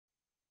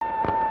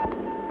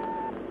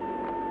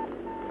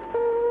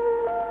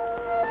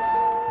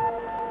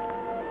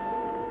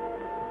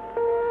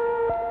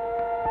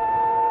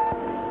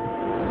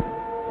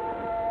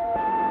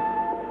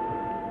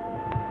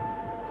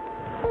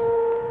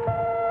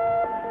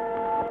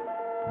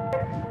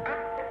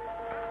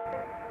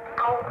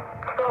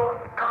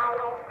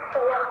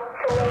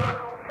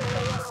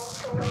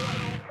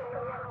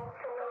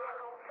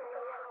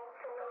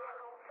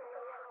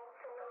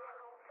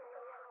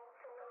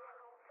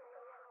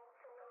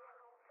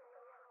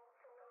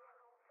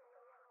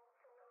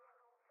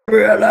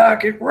I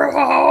like it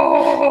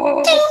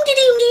raw.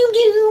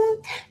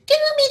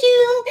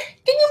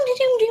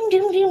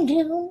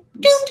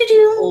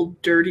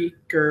 Old dirty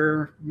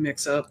grr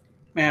mix up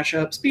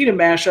mashup. Speaking of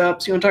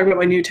mashups, you want to talk about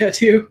my new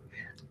tattoo?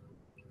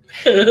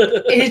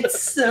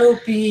 It's so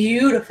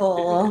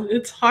beautiful.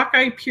 It's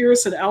Hawkeye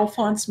Pierce and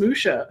Alphonse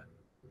Mucha.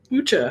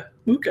 Mucha.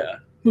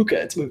 Muka.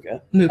 Muka. It's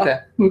Muka.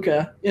 Muka.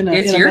 Muka.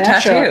 It's your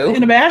tattoo.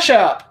 In a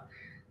mashup.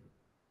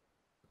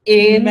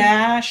 In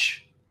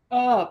Mash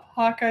up.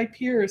 Hawkeye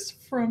Pierce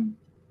from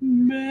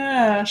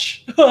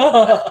MASH.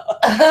 Why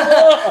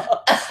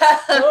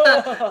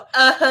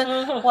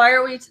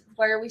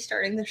are we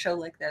starting the show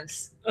like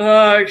this?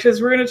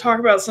 Because we're going to talk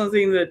about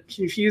something that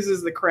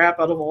confuses the crap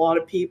out of a lot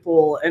of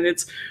people, and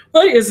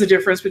what is the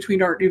difference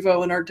between Art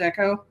Nouveau and Art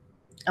Deco?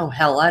 Oh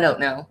hell, I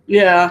don't know.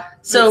 Yeah.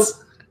 So,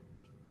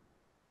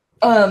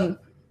 how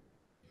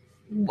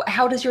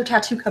does your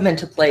tattoo come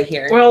into play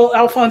here? Well,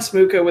 Alphonse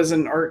Mucha was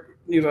an Art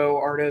Nouveau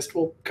artist.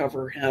 We'll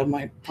cover him,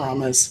 I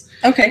promise.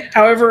 Okay.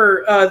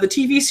 However, the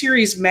TV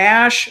series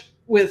MASH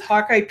with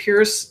Hawkeye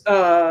Pierce,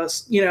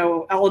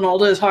 Alan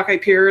Alda as Hawkeye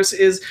Pierce,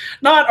 is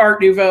not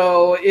Art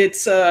Nouveau.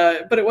 It's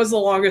but it was the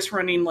longest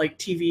running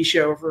TV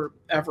show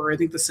forever. I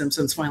think The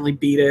Simpsons finally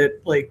beat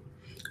it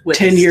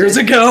 10 years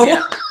ago.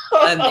 Yeah.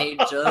 And they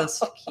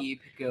just keep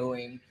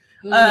going.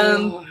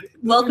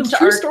 Welcome to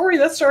True story.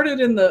 That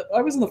started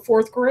I was in the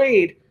 4th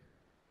grade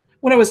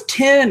when I was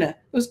 10. It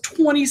was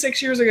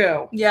 26 years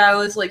ago. Yeah, I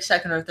was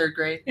 2nd or 3rd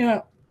grade.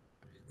 Yeah.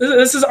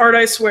 This is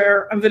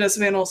ArtIswear. I'm Vanessa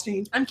Van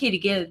Alstine. I'm Katie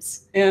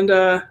Gibbs. And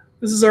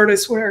this is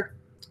ArtIswear.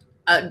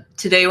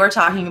 Today we're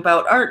talking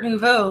about Art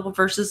Nouveau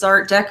versus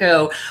Art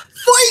Deco.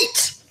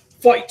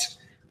 Fight!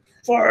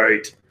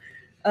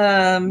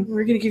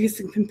 We're gonna give you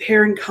some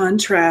compare and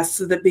contrast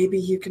so that maybe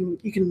you can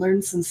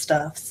learn some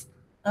stuffs.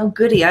 Oh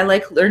goody, I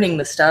like learning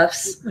the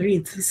stuffs.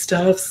 Learning some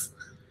stuffs.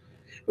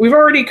 We've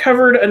already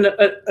covered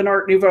an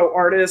Art Nouveau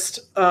artist,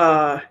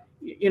 old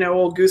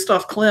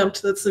Gustav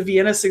Klimt. That's the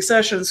Vienna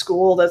Succession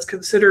School. That's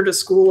considered a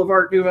school of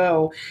Art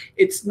Nouveau.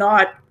 It's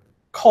not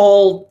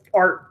called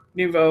Art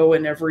Nouveau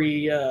in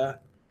every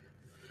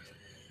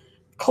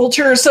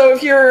culture. So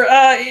if you're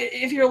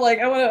like,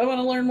 I want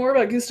to learn more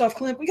about Gustav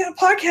Klimt, we got a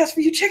podcast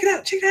for you. Check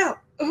it out.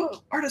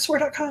 Oh,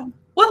 ArtIswear.com.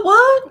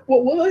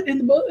 What in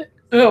the butt?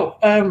 Oh,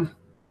 I'm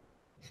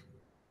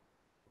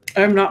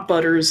not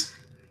Butters.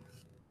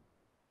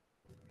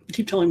 I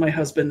keep telling my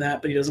husband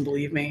that, but he doesn't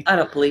believe me. I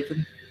don't believe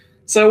him.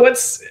 So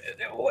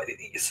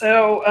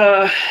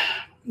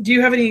do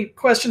you have any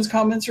questions,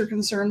 comments, or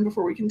concern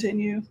before we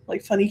continue?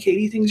 Like funny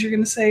Katie things you're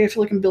going to say? I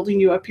feel like I'm building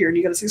you up here and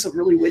you got to say something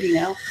really witty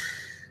now.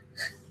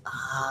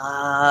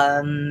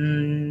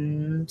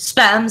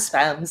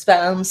 Spam.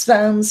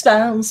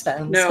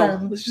 No,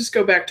 let's just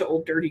go back to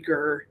old dirty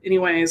grr.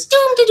 Anyways.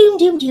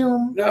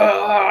 Doom.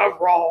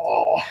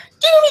 Raw.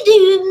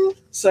 Doom.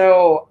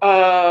 So,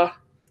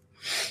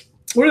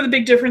 what are the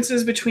big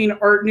differences between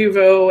Art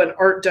Nouveau and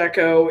Art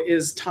Deco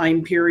is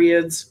time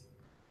periods.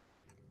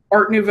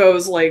 Art Nouveau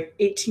is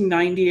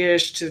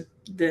 1890-ish to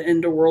the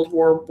end of World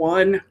War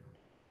I.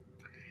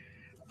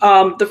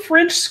 The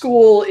French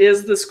school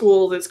is the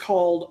school that's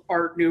called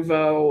Art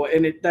Nouveau,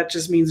 and that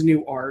just means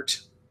new art.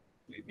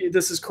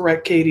 This is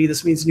correct, Katie.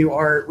 This means new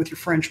art with your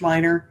French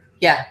minor.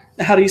 Yeah.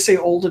 How do you say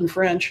old in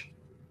French?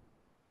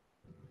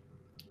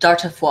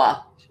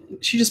 D'artefois.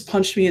 She just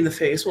punched me in the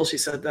face while she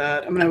said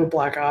that. I'm going to have a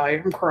black eye.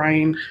 I'm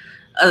crying.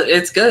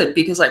 It's good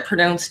because I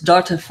pronounced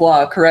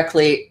d'artefois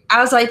correctly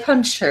as I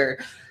punched her.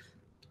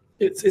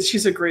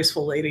 She's a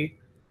graceful lady.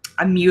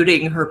 I'm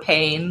muting her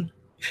pain.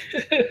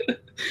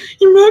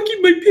 You're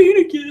mocking my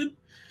pain again.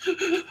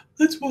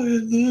 That's why I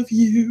love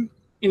you.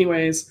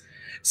 Anyways,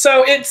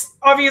 so it's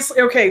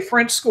obviously, okay,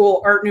 French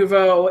school, Art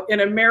Nouveau.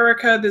 In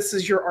America, this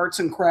is your arts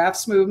and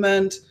crafts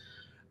movement.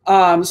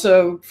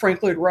 So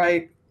Frank Lloyd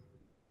Wright,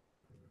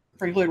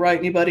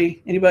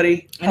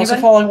 anybody? House of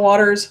Falling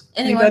Waters?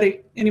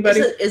 Anybody?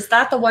 Is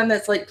that the one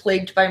that's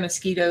plagued by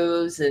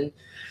mosquitoes and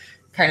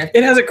kind of?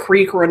 It has a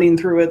creek running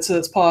through it, so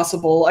it's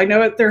possible. I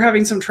know they're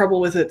having some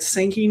trouble with it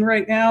sinking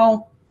right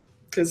now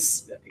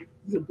because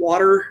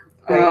water.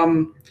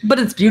 Right. But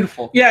it's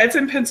beautiful. Yeah, it's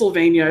in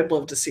Pennsylvania. I'd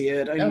love to see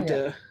it. I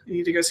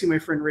need to go see my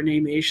friend Renee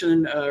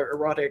Mason,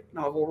 erotic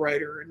novel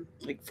writer, and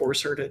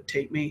force her to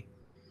take me.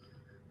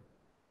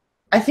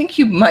 I think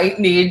you might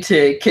need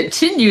to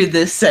continue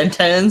this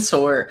sentence,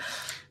 or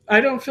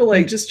I don't feel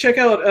like. Just check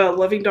out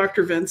Loving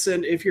Dr.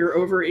 Vincent if you're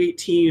over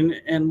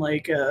 18 and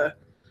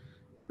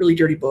really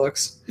dirty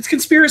books. It's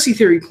conspiracy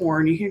theory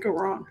porn. You can't go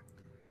wrong.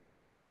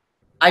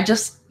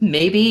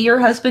 Maybe your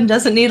husband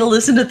doesn't need to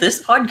listen to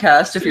this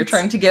podcast if you're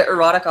trying to get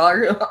erotic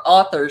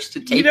authors to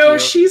take you.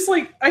 She's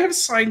I have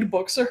signed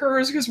books of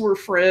hers because we're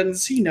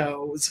friends. He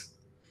knows.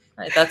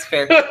 All right, that's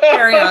fair.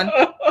 Carry on.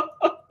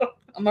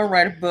 I'm going to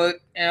write a book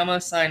and I'm going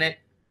to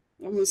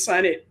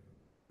sign it.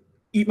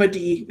 Eat my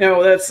D.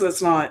 No,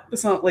 that's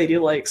not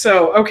ladylike.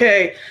 So,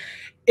 okay.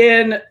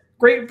 In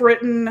Great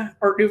Britain,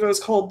 Art Nouveau is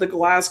called the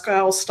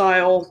Glasgow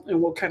style, and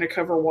we'll kind of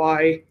cover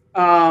why.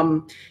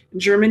 In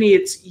Germany,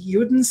 it's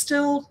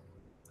Jugendstil.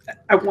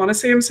 I want to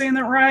say I'm saying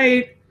that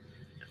right.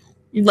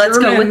 Let's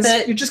go with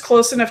it. You're just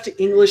close enough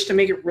to English to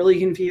make it really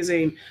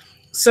confusing.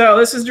 So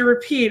this is to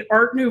repeat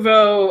Art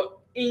Nouveau,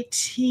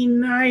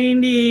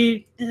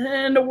 1890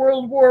 into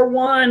World War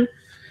I.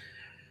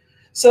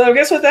 So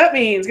guess what that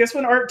means? Guess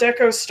when Art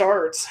Deco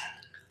starts?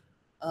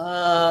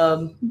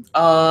 Ooh,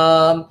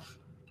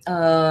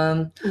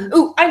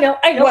 I know.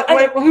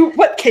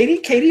 What?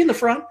 Katie in the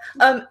front?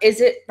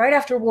 Is it right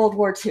after World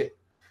War II?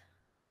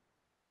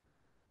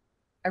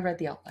 I read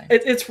the outline.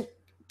 It's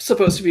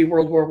supposed to be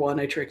World War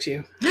I. I tricked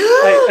you.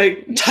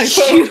 I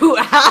typoed. You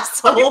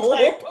asshole.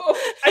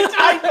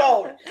 I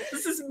typoed.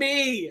 This is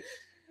me.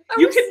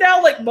 You can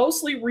now like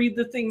mostly read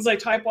the things I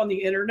type on the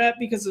internet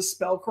because of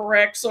spell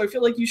correct. So I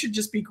feel like you should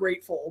just be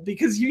grateful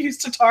because you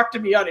used to talk to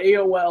me on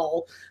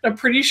AOL. I'm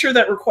pretty sure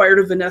that required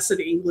a Vanessa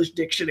to English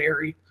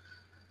dictionary.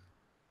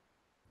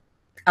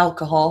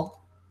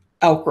 Alcohol.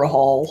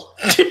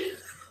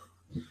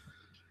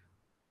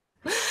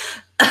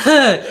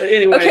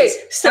 Anyways, okay,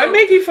 so I'm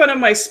making fun of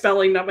my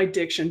spelling, not my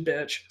diction,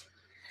 bitch.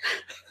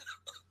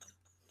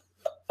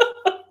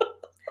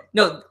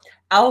 No,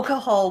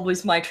 alcohol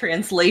was my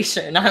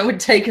translation. I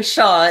would take a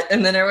shot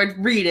and then I would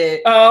read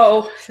it.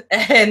 Oh.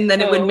 And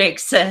then it would make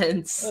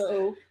sense.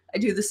 Oh. I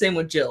do the same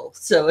with Jill,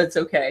 so it's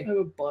okay. I have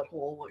a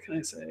butthole. What can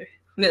I say?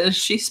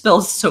 She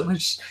spells so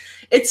much.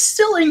 It's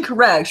still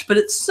incorrect, but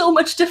it's so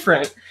much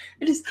different.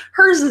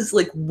 Hers is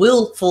like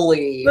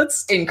willfully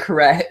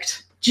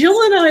incorrect.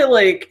 Jill and I,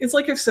 like, it's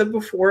like I've said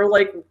before,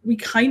 like, we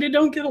kind of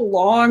don't get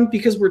along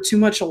because we're too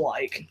much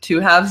alike. Two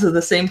halves of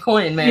the same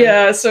coin, man.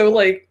 Yeah, so,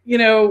 like, you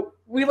know,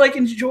 we, like,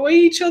 enjoy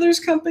each other's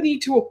company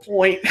to a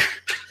point.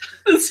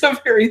 It's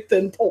a very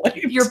thin point.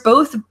 You're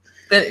both,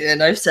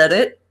 and I've said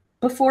it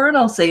before and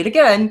I'll say it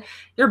again,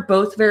 you're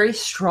both very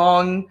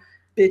strong.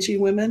 Bitchy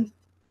women.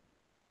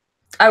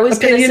 I was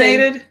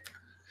opinionated. Gonna say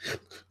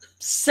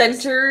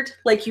centered,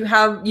 like you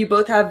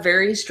both have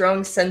very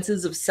strong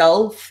senses of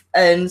self,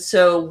 and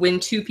so when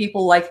two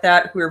people like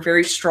that who are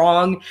very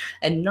strong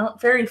and not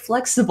very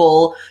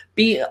flexible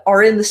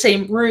are in the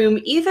same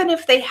room, even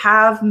if they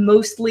have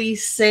mostly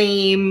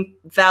same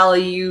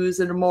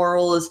values and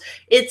morals,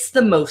 it's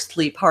the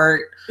mostly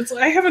part.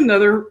 I have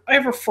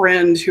a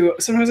friend who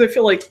sometimes I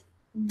feel like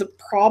the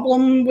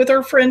problem with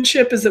our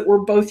friendship is that we're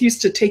both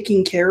used to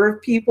taking care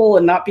of people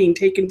and not being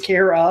taken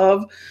care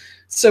of.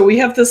 So we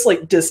have this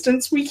like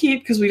distance we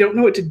keep because we don't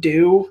know what to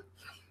do.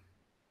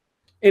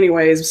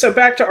 Anyways, so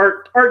back to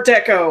Art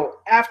Deco.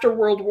 After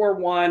World War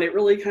I, it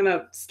really kind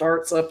of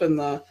starts up in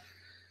the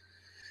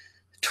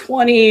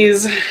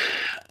 20s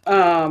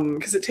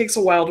because it takes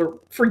a while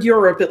for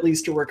Europe at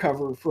least to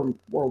recover from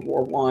World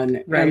War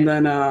I. Right. And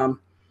then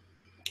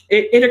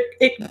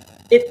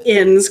it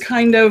ends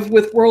kind of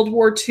with World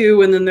War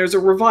II, and then there's a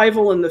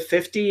revival in the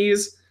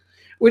 50s.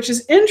 Which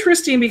is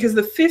interesting because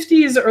the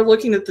 50s are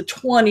looking at the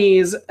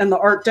 20s and the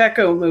Art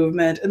Deco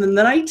movement, and then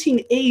the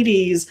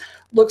 1980s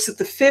looks at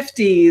the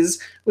 50s,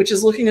 which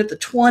is looking at the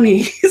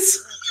 20s.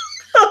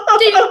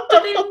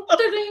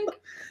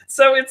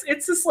 So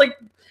it's just like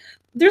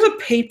there's a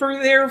paper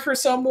there for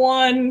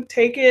someone.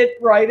 Take it,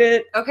 write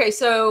it. Okay,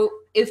 so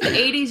if the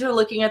 80s are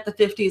looking at the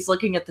 50s,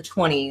 looking at the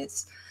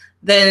 20s,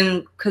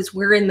 then because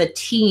we're in the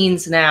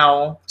teens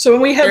now. So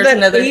when we had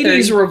that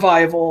 80s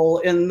revival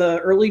in the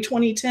early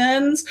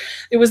 2010s,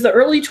 it was the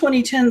early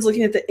 2010s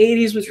looking at the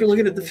 80s, which we're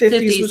looking at the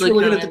 50s, which we're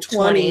looking at the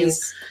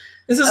 20s.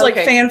 This is like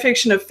fan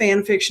fiction of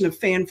fan fiction of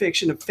fan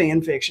fiction of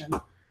fan fiction.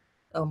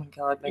 Oh my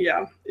God.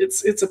 Yeah,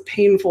 it's a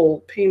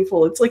painful.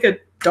 It's like a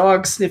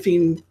dog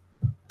sniffing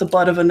the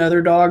butt of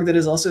another dog that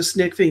is also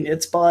sniffing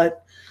its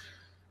butt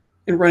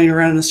and running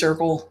around in a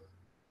circle.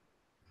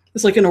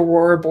 It's like an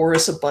Aurora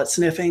Boreas of butt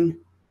sniffing.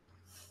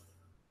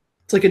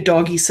 It's like a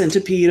doggy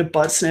centipede of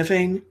butt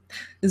sniffing.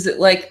 Is it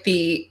like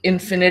the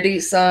infinity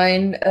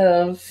sign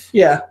of...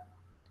 Yeah.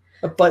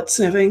 A butt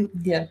sniffing.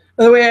 Yeah.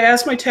 By the way, I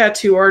asked my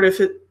tattoo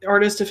artist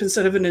if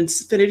instead of an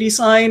infinity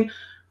sign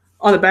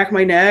on the back of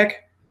my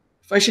neck,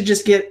 if I should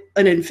just get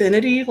an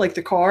infinity, like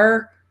the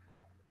car.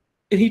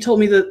 And he told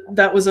me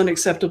that was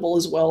unacceptable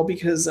as well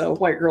because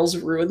white girls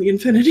have ruined the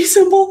infinity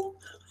symbol.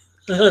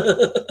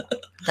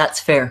 That's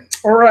fair.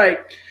 All right.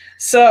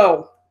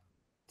 So...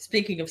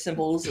 Speaking of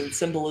symbols and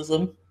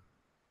symbolism...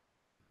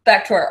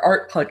 Back to our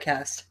art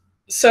podcast.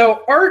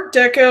 So Art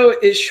Deco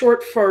is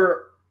short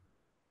for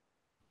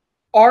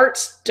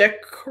Arts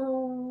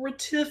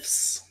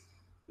Decoratives.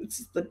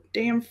 It's the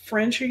damn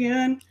French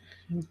again.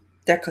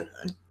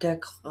 Decoratif.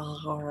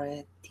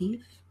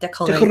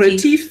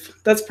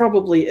 That's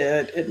probably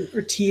it.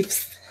 Or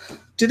teeth.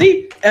 Do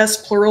they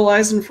S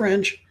pluralize in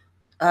French?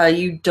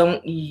 You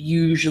don't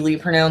usually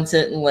pronounce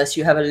it unless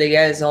you have a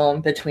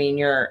liaison between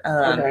your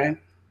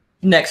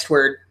next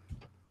word.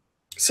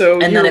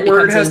 So and your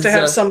word has to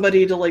have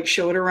somebody to like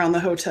show it around the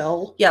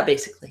hotel? Yeah,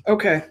 basically.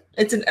 Okay.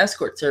 It's an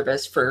escort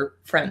service for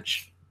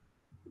French.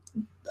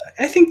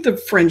 I think the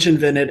French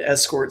invented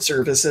escort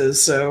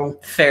services, so...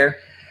 Fair.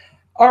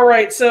 All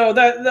right, so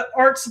the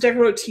Arts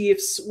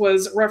Decoratifs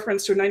was a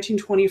reference to a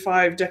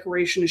 1925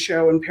 decoration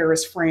show in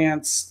Paris,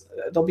 France.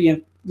 There'll be a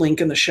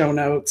link in the show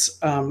notes.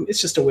 It's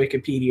just a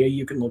Wikipedia.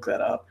 You can look that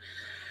up.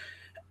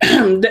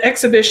 The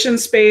exhibition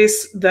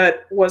space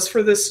that was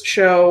for this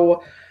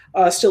show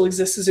still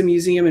exists as a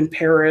museum in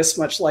Paris,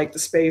 much like the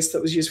space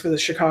that was used for the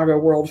Chicago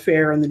World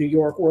Fair and the New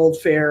York World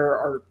Fair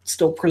are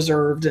still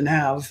preserved and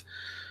have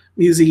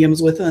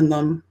museums within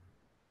them.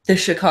 The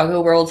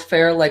Chicago World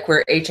Fair, like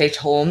where H.H.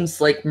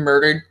 Holmes like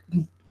murdered.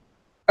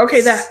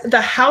 Okay,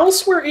 the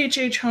house where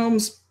H.H.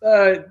 Holmes,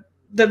 the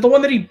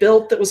one that he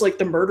built that was like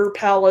the murder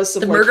palace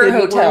of the like murder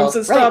hotel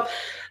and stuff.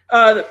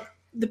 Right.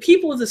 The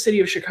people of the city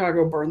of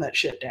Chicago burned that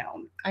shit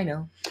down. I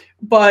know.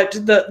 But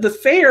the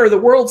fair, the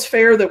World's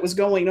Fair that was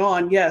going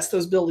on, yes,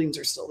 those buildings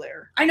are still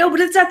there. I know, but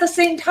it's at the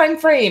same time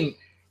frame.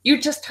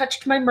 You just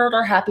touched my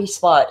murder happy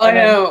spot. I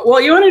know. Well,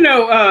 you want to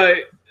know,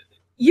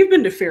 you've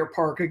been to Fair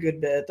Park a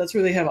good bit. That's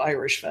where they have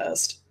Irish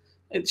Fest.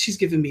 And she's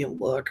giving me a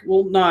look.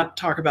 We'll not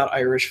talk about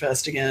Irish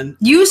Fest again.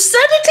 You said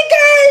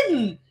it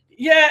again!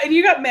 Yeah, and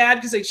you got mad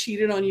because I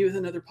cheated on you with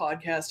another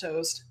podcast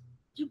host.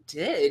 You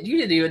did. You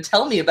didn't even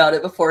tell me about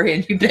it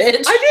beforehand, you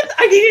bitch.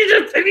 I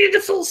needed to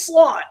fill a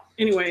slot.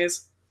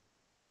 Anyways,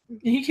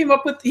 he came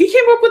up with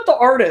the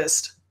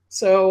artist.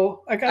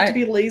 So I got to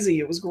be lazy.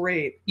 It was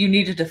great. You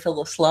needed to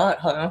fill a slot,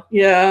 huh?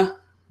 Yeah.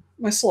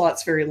 My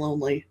slot's very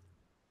lonely.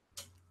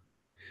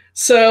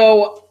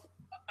 So,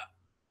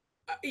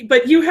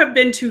 but you have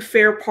been to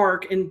Fair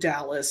Park in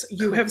Dallas.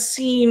 You have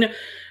seen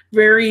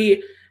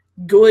very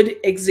good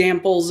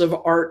examples of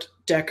Art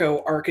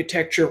Deco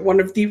architecture. One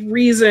of the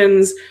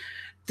reasons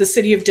the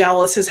city of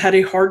Dallas has had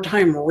a hard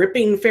time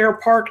ripping Fair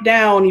Park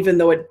down, even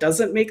though it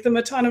doesn't make them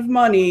a ton of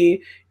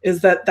money,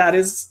 is that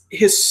is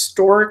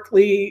historical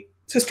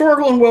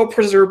and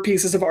well-preserved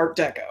pieces of Art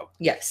Deco.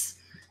 Yes.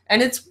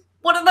 And it's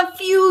one of the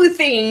few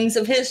things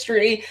of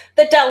history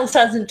that Dallas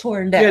hasn't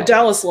torn down. Yeah,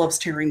 Dallas loves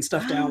tearing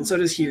stuff down. So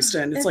does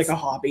Houston. It's like a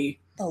hobby.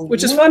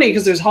 Which is funny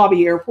because there's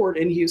Hobby Airport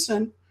in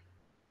Houston.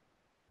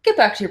 Get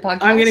back to your podcast.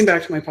 I'm getting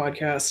back to my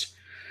podcast.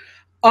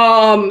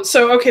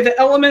 Okay, the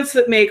elements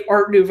that make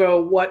Art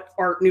Nouveau what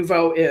Art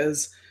Nouveau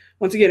is.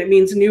 Once again, it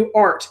means new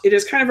art. It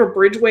is kind of a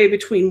bridgeway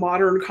between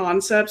modern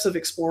concepts of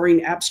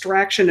exploring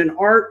abstraction and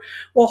art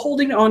while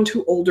holding on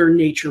to older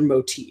nature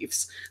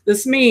motifs.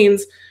 This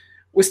means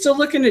we're still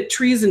looking at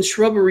trees and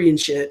shrubbery and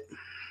shit.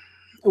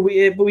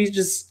 We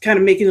just kind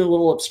of making it a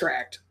little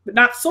abstract. But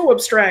not so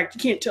abstract,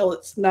 you can't tell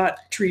it's not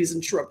trees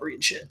and shrubbery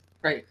and shit.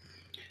 Right.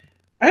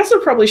 I also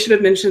probably should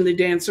have mentioned the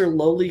dancer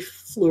Loli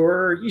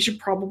Fleur. You should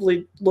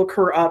probably look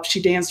her up.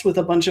 She danced with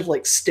a bunch of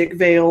like stick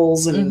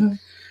veils, and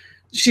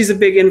she's a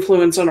big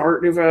influence on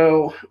Art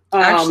Nouveau.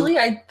 Actually,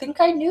 I think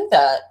I knew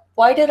that.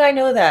 Why did I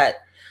know that?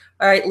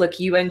 All right, look,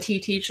 UNT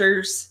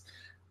teachers,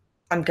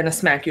 I'm going to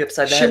smack you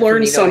upside the head. She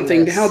learned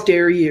something. How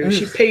dare you?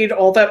 She paid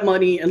all that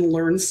money and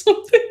learned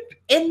something.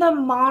 In the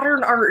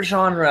modern art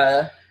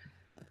genre.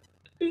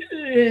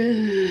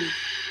 It's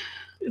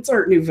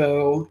Art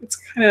Nouveau.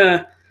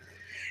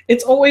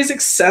 It's always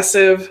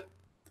excessive.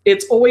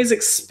 It's always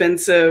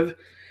expensive.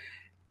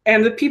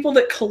 And the people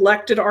that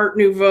collected Art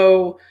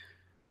Nouveau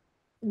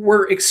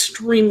were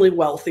extremely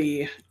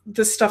wealthy.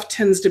 This stuff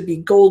tends to be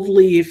gold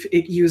leaf.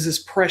 It uses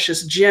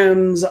precious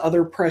gems,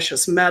 other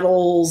precious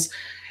metals.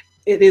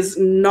 It is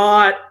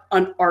not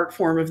an art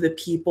form of the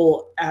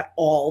people at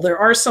all. There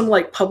are some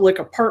like public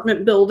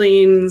apartment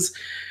buildings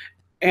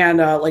and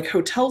like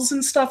hotels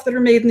and stuff that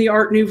are made in the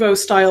Art Nouveau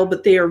style,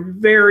 but they are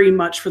very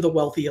much for the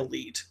wealthy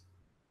elite.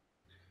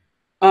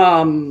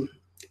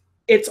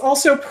 It's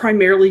also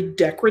primarily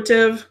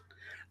decorative.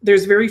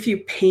 There's very few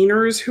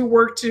painters who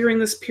worked during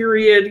this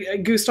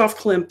period. Gustav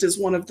Klimt is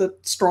one of the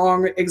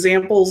strong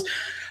examples.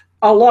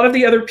 A lot of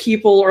the other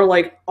people are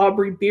like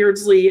Aubrey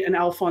Beardsley and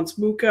Alphonse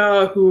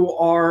Mucha, who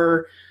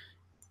are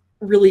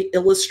really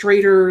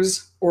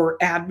illustrators or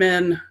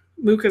admin.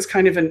 Mucha's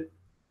kind of an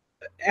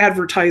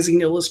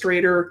advertising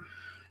illustrator.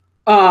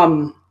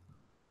 And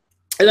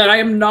I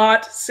am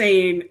not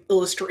saying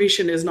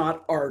illustration is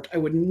not art. I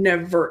would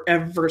never,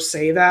 ever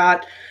say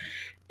that.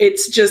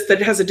 It's just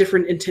that it has a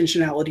different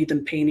intentionality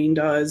than painting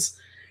does.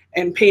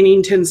 And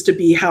painting tends to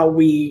be how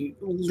we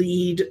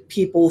lead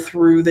people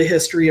through the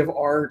history of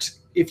art,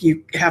 if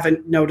you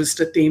haven't noticed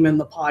a theme in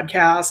the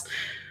podcast.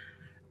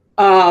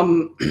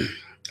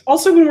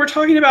 Also, when we're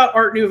talking about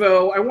Art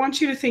Nouveau, I want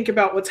you to think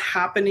about what's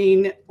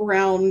happening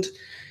around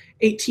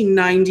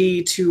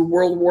 1890 to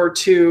World War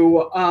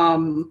II.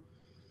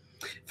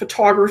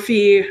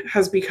 Photography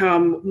has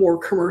become more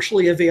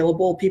commercially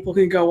available. People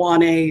can go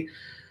on a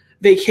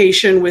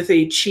vacation with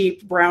a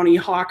cheap Brownie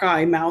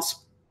Hawkeye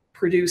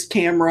mouse-produced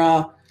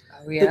camera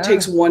that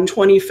takes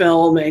 120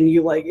 film, and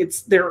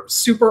they're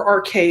super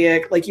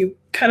archaic. Like you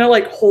kind of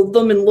like hold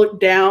them and look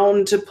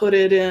down to put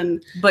it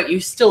in. But you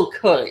still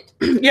could.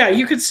 Yeah,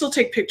 you could still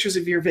take pictures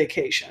of your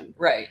vacation.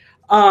 Right.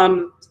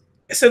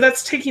 So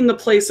that's taking the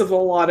place of a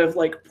lot of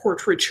like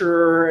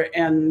portraiture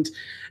and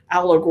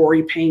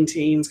allegory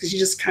paintings because you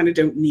just kind of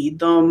don't need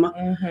them.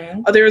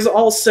 There's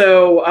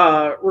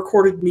also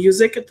recorded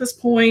music at this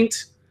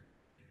point.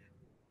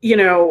 You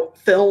know,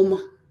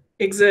 film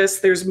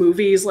exists. There's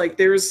movies. Like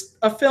there's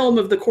a film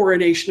of the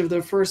coronation of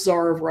the first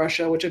Tsar of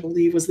Russia, which I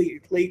believe was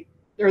the late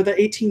or the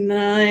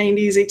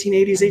 1890s,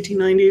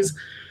 1880s,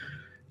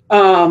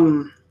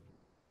 1890s.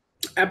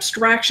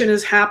 abstraction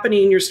is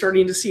happening. You're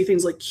starting to see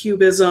things like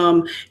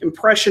Cubism,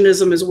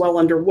 Impressionism is well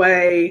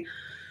underway.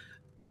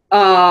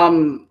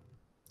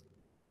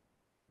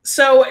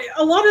 So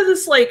a lot of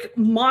this like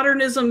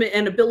modernism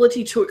and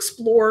ability to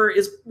explore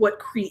is what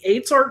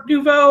creates Art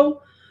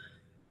Nouveau.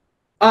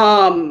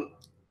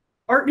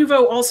 Art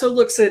Nouveau also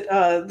looks at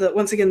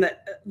once again the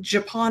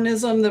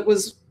Japanism that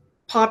was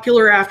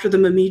popular after the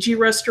Momiji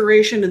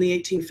restoration in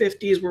the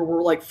 1850s, where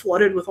we're like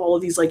flooded with all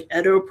of these like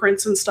Edo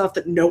prints and stuff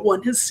that no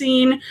one has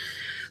seen.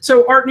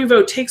 So Art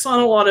Nouveau takes on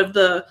a lot of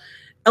the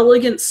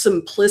elegant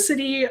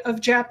simplicity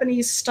of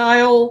Japanese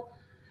style,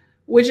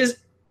 which is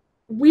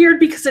weird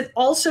because it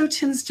also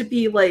tends to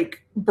be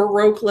like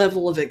Baroque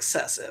level of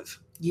excessive.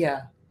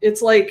 Yeah.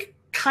 It's like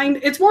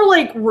it's more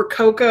like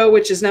Rococo,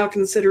 which is now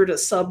considered a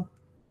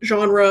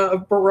sub-genre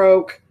of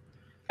Baroque.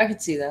 I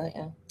could see that,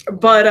 yeah.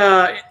 But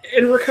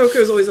and Rococo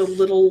is always a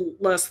little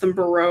less than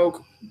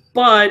Baroque,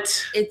 but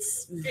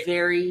it's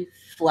very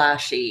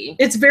flashy.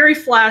 It's very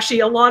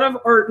flashy. A lot of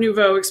Art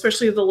Nouveau,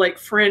 especially the like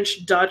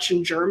French, Dutch,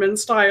 and German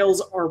styles,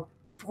 are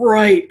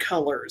bright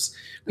colors.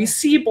 We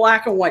see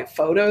black and white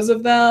photos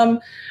of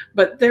them,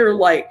 but they're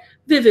like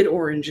vivid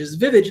oranges,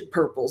 vivid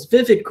purples,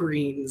 vivid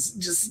greens,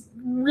 just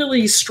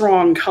really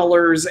strong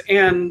colors.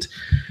 And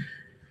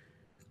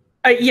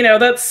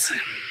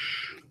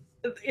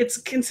it's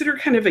considered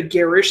kind of a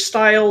garish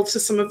style to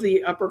some of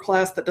the upper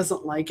class that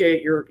doesn't like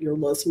it. You're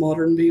less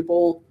modern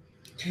people.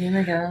 Oh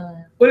my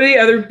God. One of the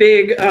other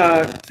big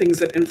things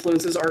that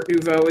influences Art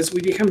Nouveau is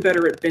we become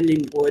better at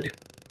bending wood.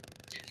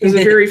 There's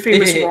a very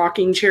famous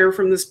rocking chair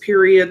from this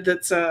period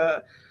that's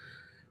the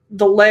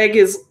leg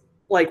is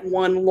like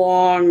one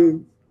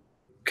long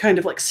kind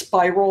of like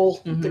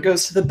spiral that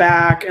goes to the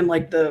back, and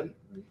like the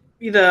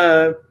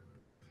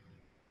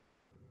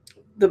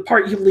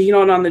part you lean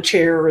on the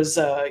chair is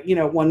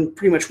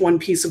pretty much one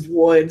piece of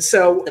wood.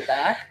 So the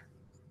back?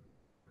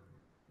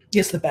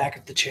 Yes, the back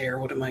of the chair.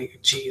 What am I?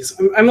 Jeez,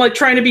 I'm like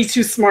trying to be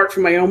too smart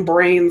for my own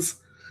brains.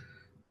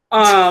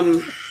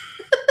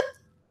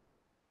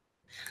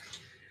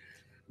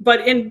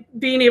 But in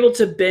being able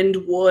to bend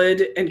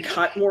wood and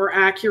cut more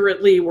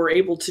accurately, we're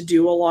able to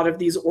do a lot of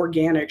these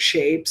organic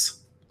shapes.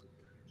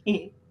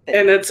 And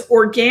it's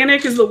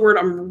organic is the word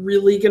I'm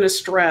really going to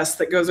stress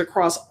that goes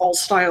across all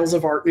styles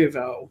of Art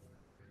Nouveau.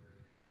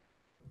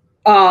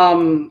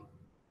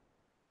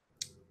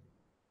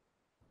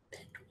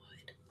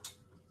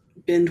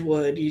 Bend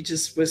wood. You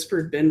just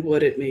whispered bend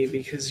wood at me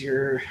because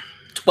you're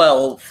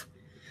 12.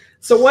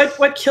 So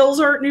what kills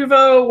Art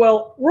Nouveau?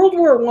 Well, World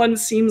War I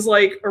seems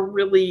like a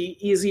really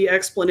easy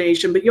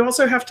explanation, but you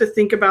also have to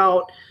think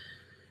about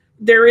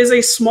there is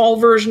a small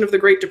version of the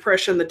Great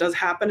Depression that does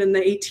happen in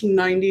the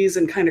 1890s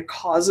and kind of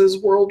causes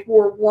World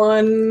War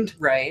I.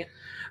 Right.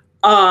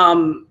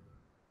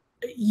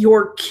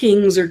 Your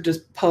kings are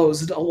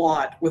deposed a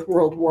lot with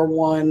World War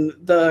I.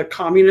 The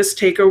communists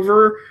take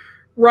over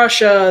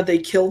Russia, they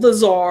kill the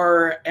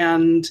Tsar,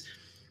 and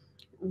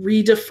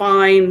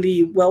redefine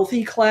the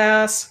wealthy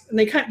class, and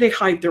they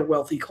hide their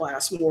wealthy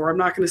class more. I'm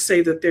not going to say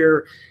that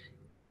there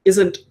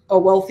isn't a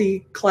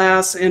wealthy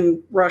class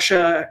in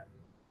Russia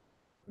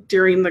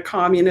during the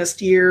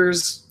communist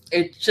years.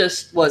 It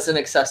just wasn't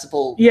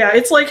accessible. Yeah,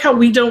 it's like how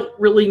we don't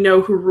really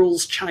know who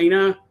rules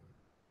China,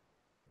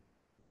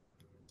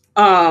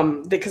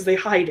 because they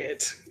hide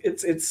it.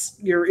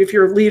 If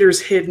your leader's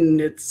hidden,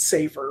 it's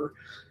safer.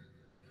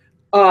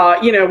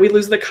 We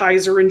lose the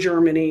Kaiser in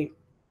Germany.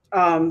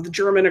 The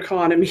German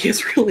economy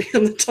is really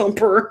in the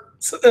dumper.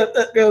 So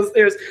that goes,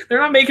 they're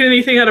not making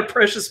anything out of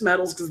precious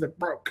metals because they're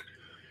broke.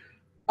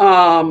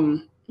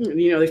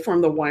 They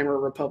formed the Weimar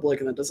Republic,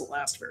 and that doesn't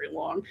last very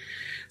long.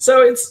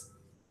 So it's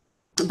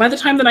by the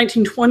time the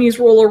 1920s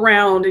roll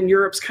around and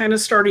Europe's kind of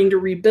starting to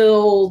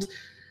rebuild,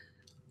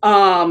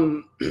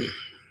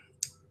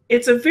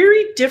 it's a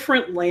very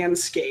different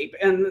landscape.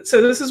 And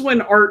so this is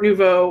when Art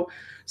Nouveau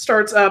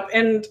starts up,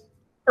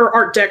 or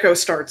Art Deco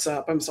starts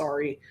up, I'm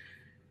sorry.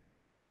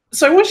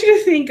 So I want you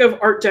to think of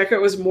Art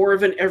Deco as more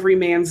of an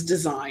everyman's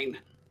design.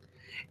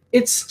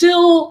 It's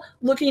still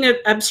looking at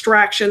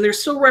abstraction. They're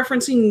still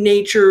referencing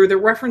nature. They're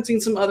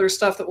referencing some other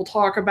stuff that we'll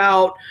talk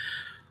about.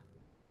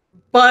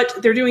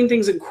 But they're doing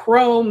things in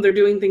chrome. They're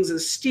doing things in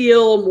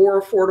steel,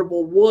 more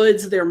affordable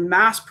woods. They're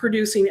mass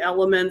producing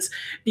elements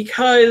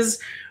because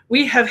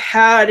we have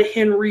had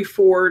Henry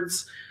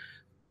Ford's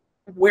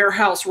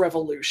warehouse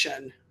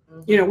revolution.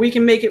 We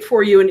can make it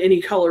for you in any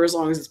color as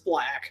long as it's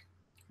black.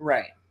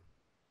 Right.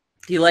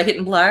 Do you like it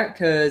in black?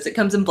 Because it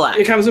comes in black.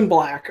 It comes in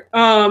black.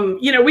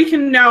 We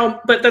can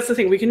now, but that's the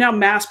thing, we can now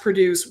mass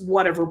produce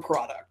whatever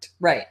product.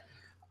 Right.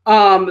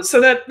 So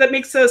that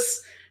makes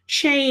us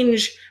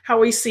change how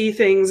we see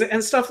things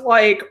and stuff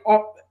like,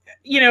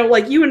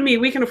 like you and me,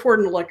 we can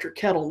afford an electric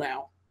kettle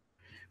now.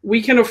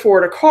 We can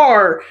afford a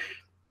car.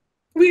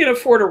 We can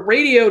afford a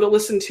radio to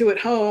listen to at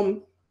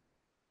home.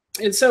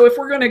 And so if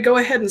we're going to go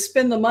ahead and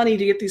spend the money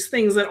to get these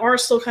things that are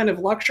still kind of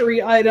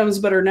luxury items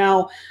but are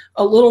now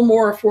a little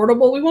more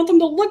affordable, we want them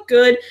to look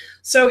good.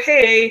 So,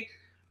 hey,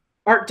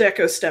 Art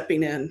Deco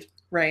stepping in.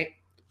 Right.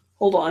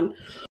 Hold on.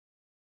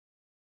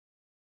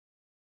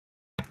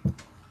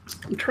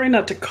 I'm trying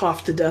not to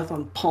cough to death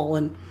on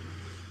pollen.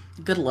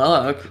 Good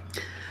luck.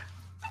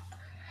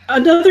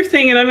 Another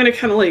thing, and I'm going to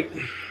kind of like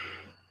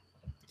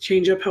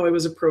change up how I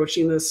was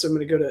approaching this. So I'm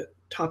going to go to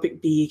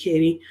topic B,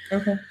 Katie.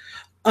 Okay.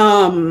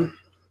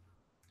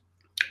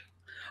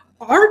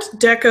 Art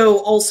Deco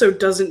also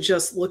doesn't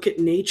just look at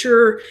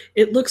nature,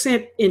 it looks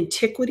at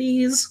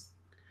antiquities.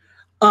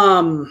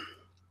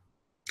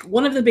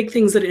 One of the big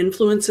things that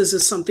influences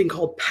is something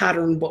called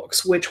pattern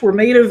books, which were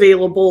made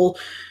available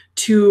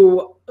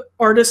to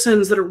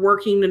artisans that are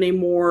working in a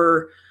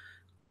more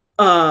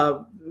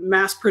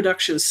mass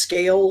production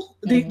scale.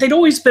 They'd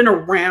always been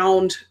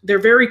around. They're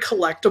very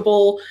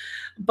collectible,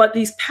 but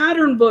these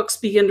pattern books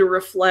begin to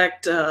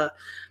reflect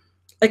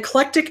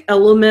eclectic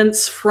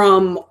elements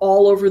from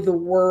all over the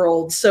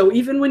world. So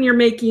even when you're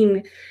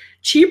making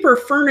cheaper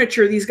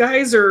furniture, these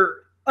guys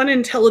are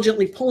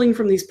unintelligently pulling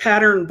from these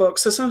pattern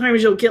books. So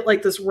sometimes you'll get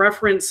like this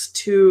reference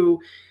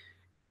to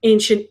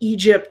ancient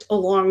Egypt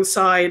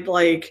alongside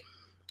like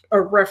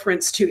a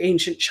reference to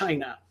ancient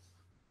China.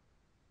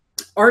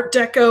 Art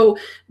Deco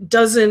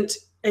doesn't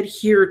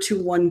adhere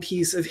to one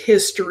piece of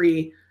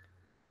history.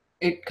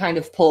 It kind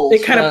of pulls.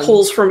 It kind of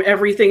pulls from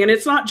everything. And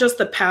it's not just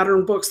the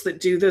pattern books that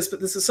do this, but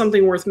this is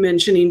something worth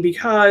mentioning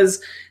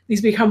because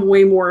these become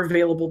way more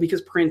available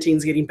because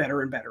printing's getting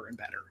better and better and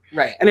better.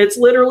 Right. And it's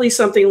literally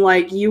something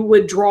like you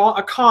would draw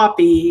a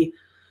copy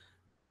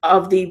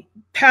of the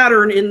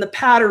pattern in the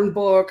pattern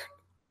book,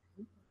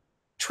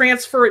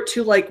 transfer it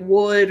to like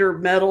wood or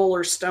metal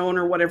or stone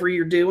or whatever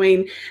you're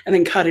doing, and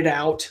then cut it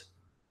out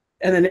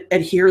and then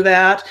adhere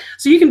that.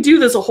 So you can do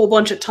this a whole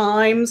bunch of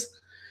times.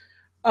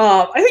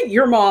 I think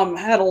your mom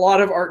had a lot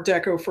of Art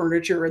Deco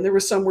furniture, and there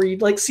was some where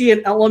you'd like see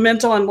an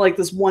element on like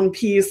this one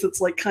piece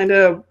that's like kind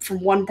of from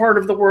one part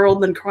of the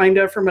world, then kind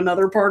of from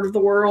another part of the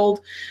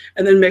world,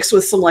 and then mixed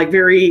with some like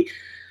very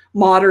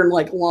modern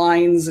like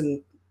lines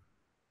and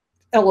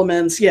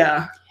elements.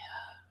 Yeah.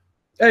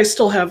 I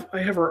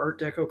have our Art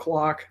Deco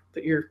clock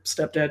that your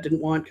stepdad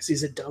didn't want because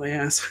he's a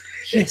dumbass.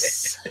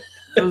 Yes.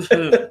 That's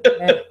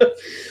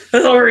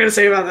all we're going to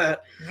say about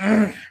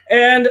that.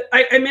 And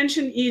I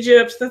mentioned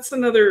Egypt. It's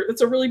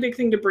a really big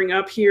thing to bring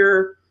up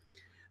here.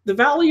 The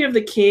Valley of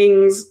the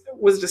Kings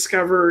was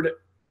discovered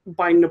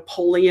by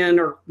Napoleon,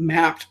 or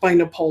mapped by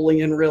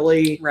Napoleon,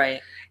 really. Right.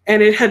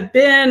 And it had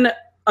been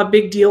a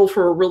big deal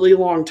for a really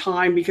long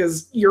time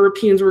because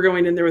Europeans were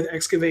going in there with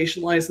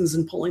excavation license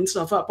and pulling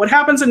stuff up. What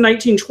happens in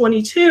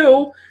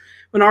 1922,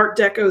 when Art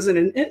Deco's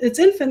in its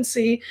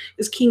infancy,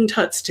 is King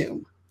Tut's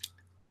tomb.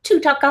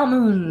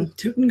 Tutankhamun.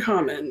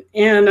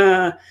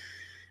 And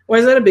why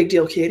is that a big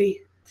deal,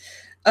 Katie?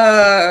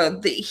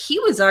 He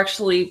was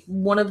actually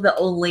one of the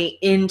only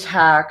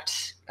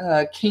intact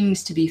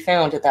kings to be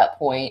found at that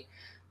point.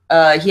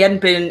 He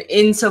hadn't been,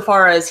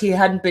 insofar as he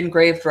hadn't been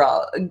grave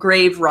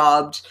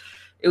robbed.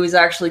 It was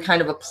actually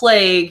kind of a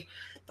plague.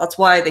 That's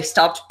why they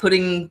stopped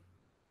putting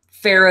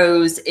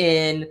pharaohs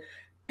in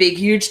big,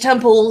 huge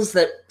temples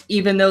that,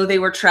 even though they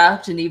were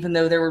trapped and even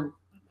though there were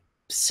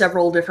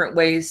several different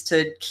ways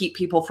to keep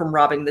people from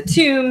robbing the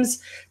tombs,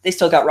 they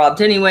still got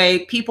robbed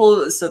anyway.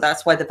 So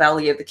that's why the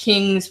Valley of the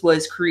Kings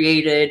was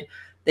created.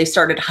 They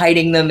started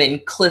hiding them in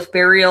cliff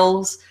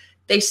burials.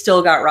 They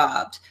still got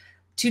robbed.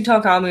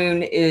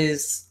 Tutankhamun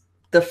is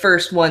the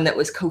first one that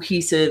was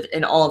cohesive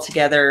and all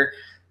together.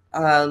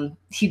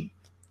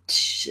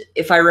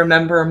 If I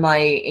remember my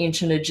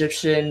ancient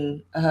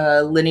Egyptian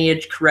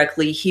lineage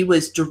correctly, he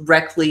was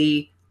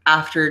directly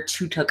after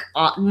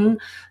Tutankhamun,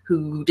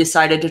 who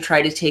decided to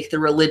try to take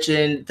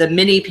the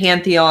mini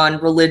pantheon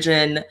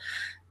religion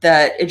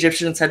that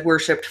Egyptians had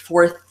worshipped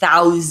for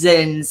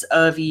thousands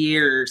of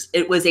years.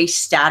 It was a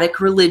static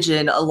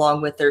religion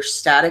along with their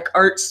static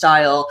art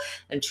style,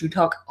 and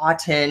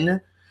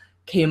Tutankhamun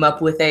came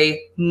up with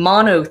a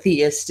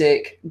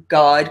monotheistic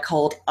god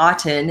called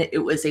Aten.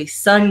 It was a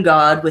sun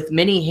god with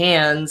many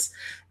hands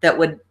that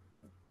would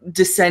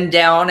descend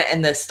down,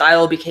 and the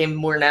style became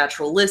more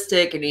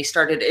naturalistic, and he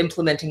started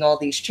implementing all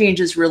these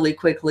changes really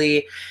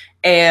quickly,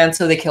 and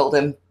so they killed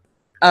him.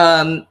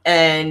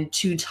 And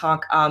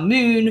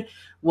Tutankhamun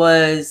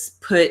was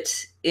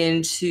put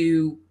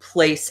into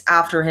place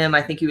after him.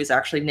 I think he was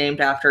actually named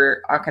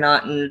after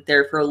Akhenaten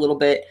there for a little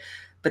bit,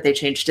 but they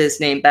changed his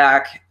name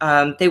back.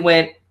 They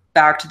went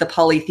back to the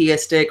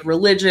polytheistic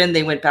religion,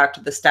 they went back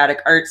to the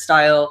static art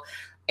style,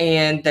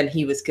 and then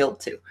he was killed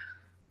too.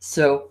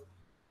 So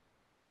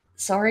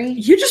sorry?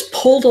 You just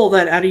pulled all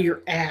that out of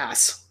your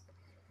ass.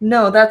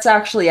 No, that's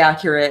actually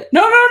accurate.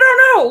 No.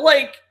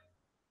 Like,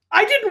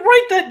 I didn't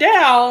write that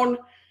down.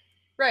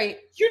 Right.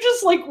 You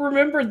just, like,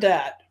 remembered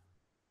that.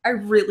 I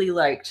really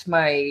liked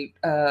my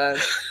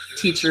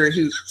teacher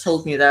who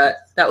told me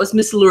that. That was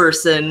Miss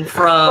Lurison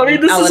from I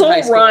mean, this Allen is High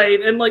all School.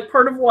 right. And, like,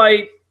 part of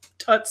why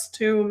Tut's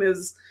tomb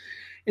is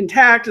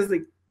intact is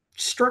they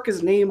struck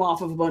his name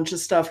off of a bunch of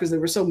stuff because they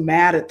were so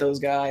mad at those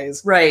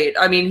guys. Right.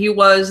 I mean, he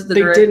was they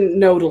didn't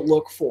know to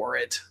look for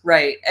it.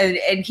 Right. And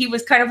he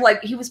was kind of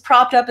like, he was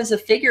propped up as a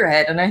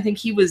figurehead, and I think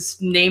he was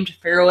named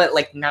pharaoh at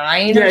like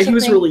 9. Yeah, he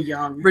was really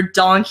young.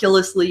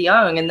 Redonkulously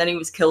young, and then he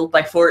was killed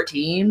by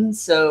 14,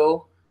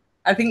 so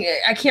I think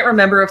I can't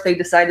remember if they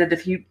decided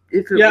if it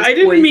yeah, was I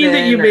didn't mean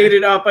that you poison made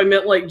it up. I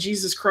meant like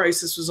Jesus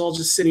Christ, this was all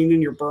just sitting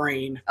in your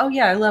brain. Oh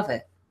yeah, I love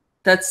it.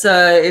 That's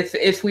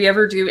if we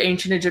ever do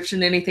ancient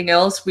Egyptian anything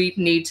else, we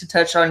need to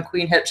touch on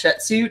Queen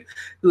Hatshepsut,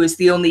 who is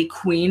the only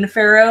queen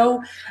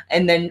pharaoh,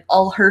 and then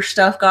all her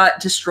stuff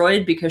got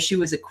destroyed because she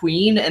was a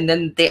queen, and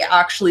then they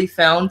actually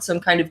found some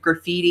kind of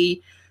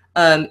graffiti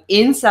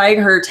inside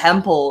her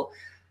temple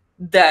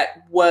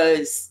that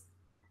was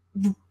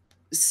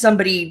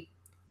somebody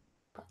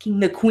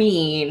fucking the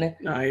queen.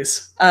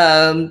 Nice.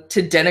 To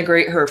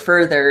denigrate her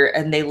further,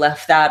 and they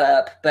left that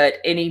up. But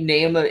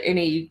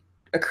any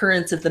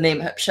occurrence of the name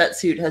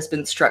Hatshepsut has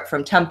been struck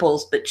from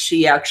temples, but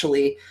she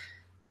actually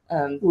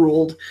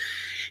ruled.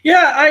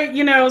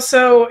 Yeah,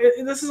 so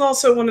this is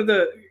also one of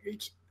the,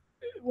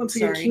 once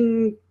again,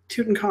 King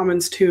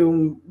Tutankhamun's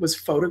tomb was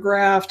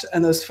photographed,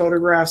 and those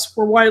photographs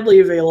were widely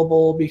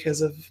available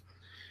because of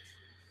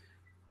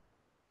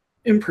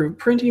improved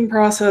printing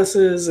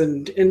processes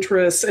and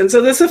interests. And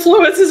so this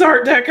influences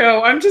Art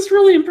Deco. I'm just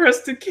really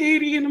impressed with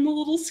Katie, and I'm a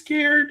little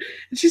scared.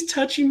 And she's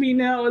touching me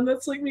now, and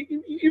that's like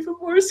making me even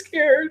more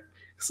scared.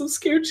 Because I'm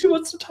scared she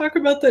wants to talk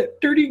about that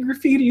dirty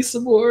graffiti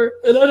some more.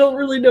 And I don't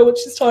really know what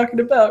she's talking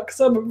about because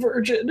I'm a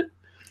virgin.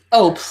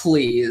 Oh,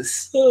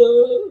 please.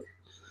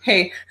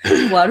 Hey,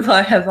 why do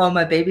I have all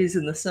my babies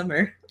in the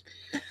summer?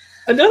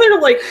 Another,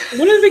 like,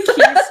 one of the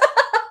keys...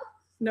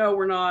 No,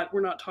 we're not.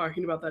 We're not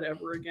talking about that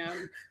ever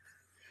again.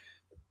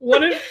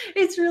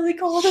 It's really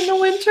cold in the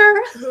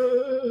winter.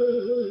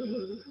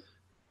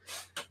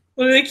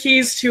 One of the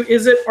keys to,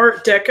 is it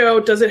Art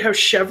Deco? Does it have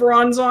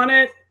chevrons on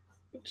it?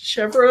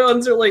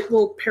 Chevrons are like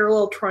little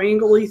parallel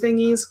triangle-y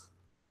thingies.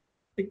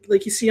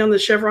 Like you see on the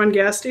Chevron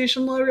gas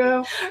station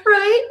logo.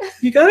 Right.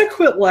 You gotta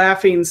quit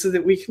laughing so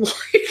that we can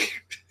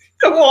like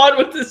go on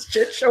with this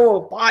shit show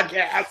of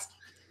podcast.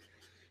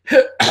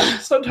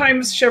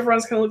 Sometimes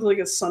chevrons kind of look like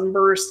a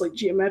sunburst, like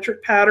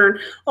geometric pattern.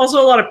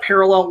 Also a lot of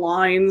parallel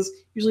lines.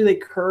 Usually they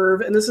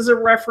curve. And this is a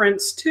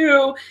reference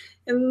to,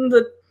 in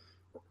the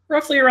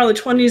roughly around the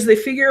 20s, they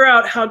figure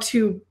out how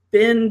to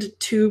bend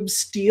tube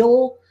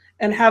steel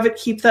and have it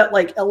keep that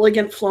like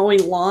elegant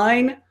flowing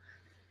line.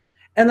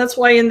 And that's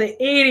why in the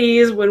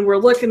 80s, when we're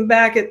looking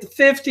back at the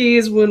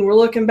 50s, when we're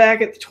looking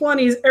back at the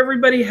 20s,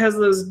 everybody has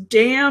those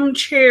damn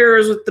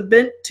chairs with the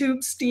bent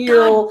tube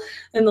steel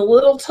and the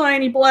little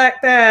tiny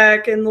black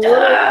back and the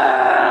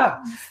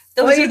little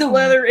those are the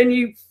leather, and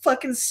you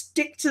fucking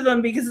stick to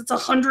them because it's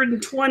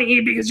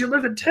 120 because you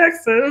live in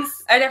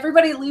Texas. And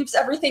everybody leaves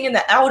everything in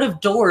the out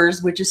of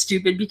doors, which is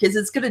stupid because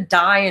it's going to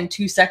die in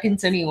 2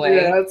 seconds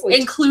anyway, like,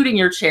 including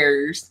your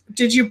chairs.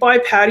 Did you buy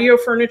patio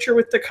furniture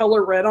with the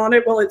color red on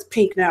it? Well, it's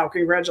pink now.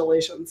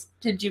 Congratulations.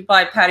 Did you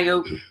buy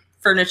patio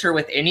furniture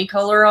with any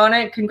color on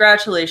it?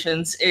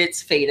 Congratulations.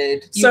 It's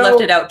faded. You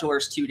left it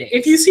outdoors 2 days.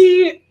 If you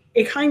see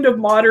a kind of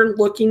modern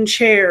looking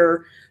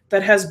chair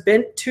that has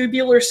bent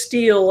tubular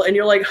steel, and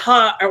you're like,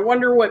 I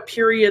wonder what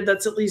period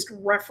that's at least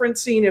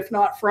referencing, if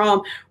not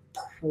from,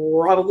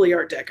 probably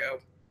Art Deco.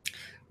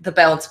 The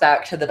bounce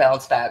back to the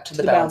bounce back to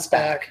the bounce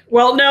back.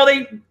 Well, no,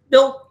 they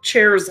built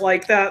chairs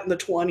like that in the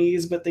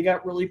 20s, but they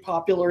got really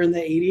popular in the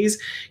 80s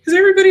because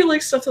everybody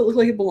likes stuff that looked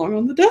like it belonged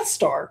on the Death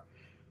Star.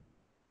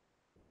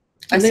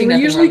 And they were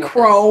usually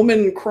chrome,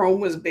 and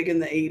chrome was big in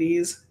the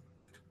 80s.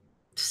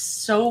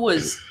 So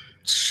was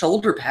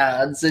shoulder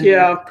pads and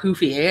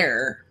poofy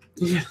hair.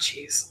 Yeah,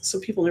 jeez. So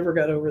people never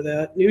got over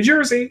that. New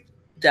Jersey.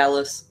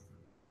 Dallas.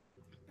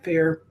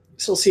 Fair.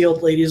 Still see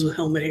old ladies with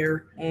helmet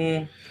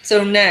hair.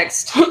 So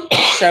next,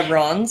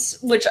 chevrons,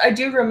 which I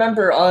do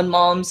remember on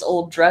Mom's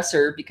old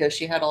dresser because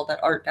she had all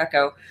that Art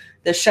Deco.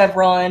 The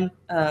chevron,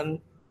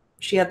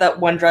 she had that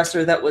one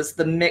dresser that was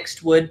the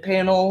mixed wood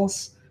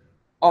panels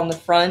on the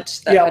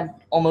front that had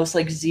almost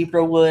like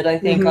zebra wood, I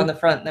think, on the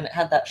front. And then it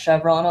had that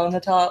chevron on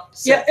the top.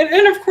 So. Yeah,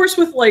 and of course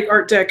with like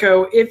Art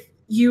Deco, if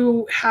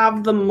you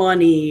have the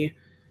money,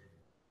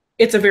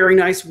 it's a very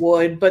nice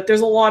wood, but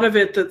there's a lot of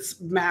it that's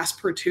mass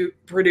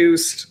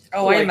produced.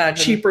 Oh, like I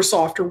imagine. Cheaper,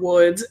 softer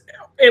woods.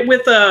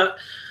 With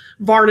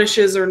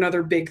varnishes are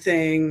another big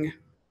thing.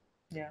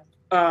 Yeah.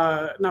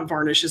 Not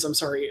varnishes, I'm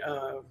sorry.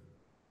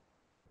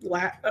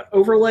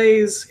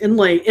 Overlays,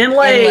 inlay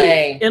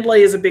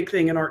is a big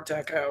thing in Art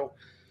Deco.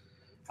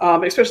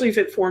 Especially if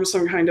it forms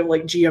some kind of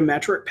like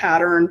geometric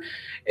pattern.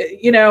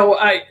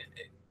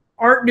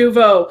 Art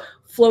Nouveau,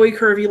 flowy,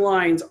 curvy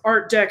lines.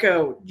 Art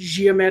Deco,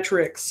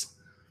 geometrics.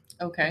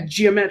 Okay.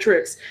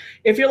 Geometrics.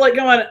 If you're like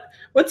going,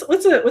 what's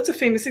a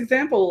famous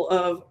example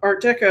of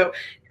Art Deco?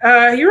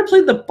 You ever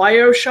played the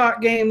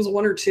BioShock games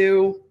 1 or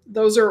 2?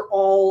 Those are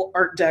all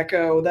Art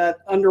Deco. That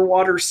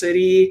underwater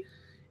city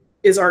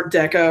is Art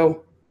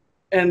Deco,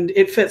 and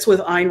it fits with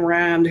Ayn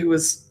Rand, who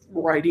was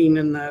writing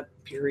in that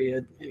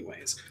period.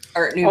 Anyways,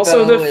 Art Nouveau.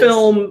 Also, the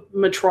film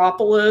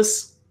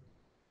Metropolis.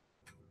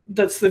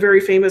 That's the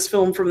very famous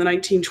film from the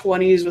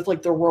 1920s with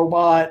like the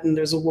robot, and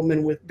there's a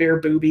woman with bare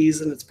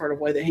boobies, and it's part of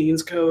why the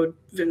Haines Code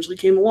eventually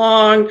came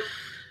along.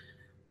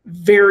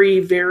 Very,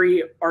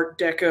 very Art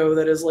Deco.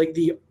 That is like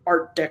the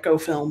Art Deco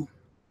film.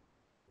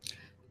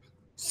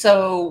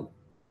 So,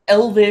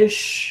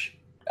 elvish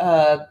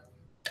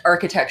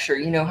architecture.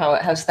 You know how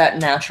it has that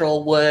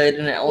natural wood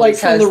and it Like always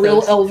from has the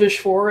real those... elvish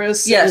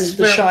forest Yes, and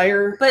the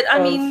Shire. But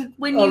I mean,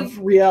 when of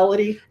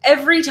reality.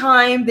 Every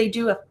time they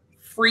do a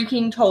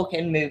freaking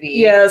Tolkien movie,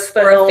 yes,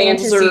 or a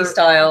fantasy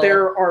style,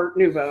 they're Art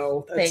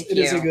Nouveau. It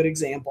is a good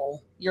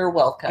example. You're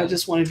welcome. I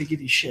just wanted to give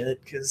you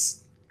shit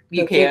because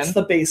it's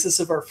the basis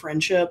of our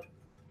friendship.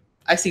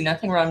 I see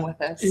nothing wrong with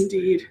this.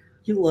 Indeed,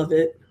 you love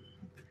it.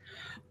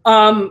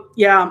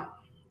 Yeah,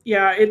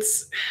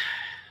 it's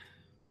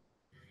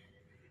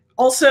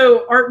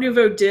also Art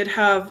Nouveau did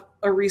have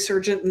a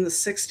resurgence in the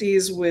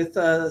 60s with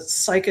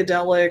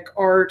psychedelic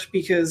art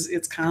because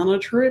it's kind of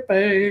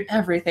trippy.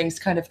 Everything's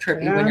kind of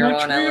trippy when you're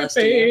on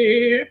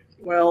LSD.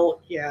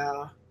 Well,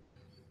 yeah.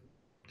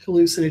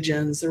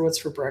 Hallucinogens, they're what's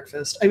for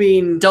breakfast. I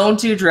mean, don't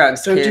do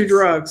drugs. Don't kids. do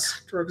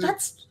drugs. Drugs.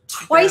 That's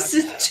twice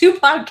in 2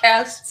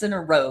 podcasts in a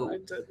row.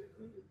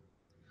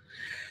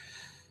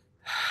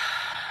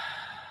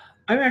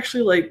 I'm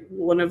actually like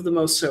one of the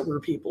most sober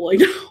people I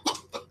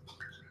know.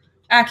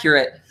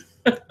 Accurate.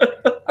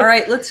 All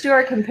right, let's do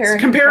our compare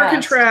and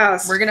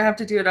contrast. We're gonna have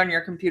to do it on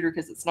your computer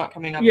because it's not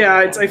coming up.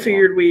 Yeah, I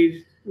figured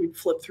we'd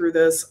flip through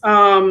this.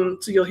 So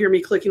you'll hear me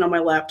clicking on my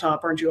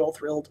laptop. Aren't you all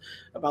thrilled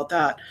about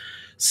that?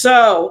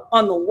 So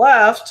on the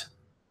left,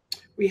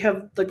 we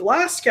have the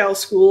Glasgow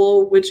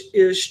School, which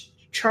is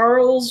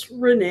Charles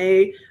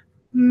René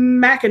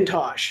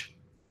McIntosh.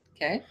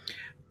 Okay.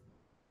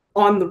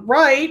 On the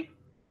right,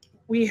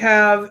 we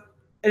have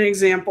an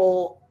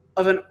example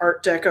of an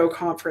Art Deco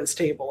conference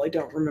table. I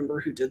don't remember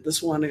who did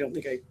this one. I don't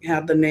think I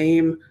had the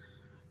name.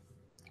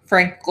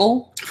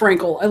 Frankel.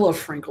 I love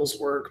Frankel's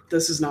work.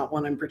 This is not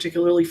one I'm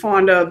particularly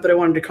fond of, but I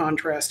wanted to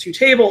contrast 2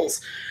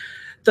 tables.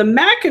 The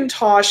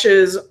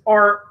Macintoshes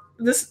are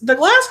the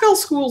Glasgow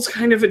School is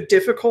kind of a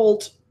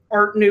difficult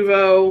Art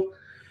Nouveau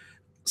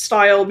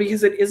style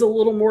because it is a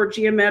little more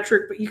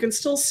geometric, but you can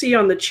still see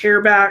on the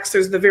chair backs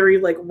there's the very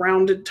like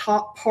rounded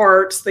top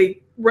parts.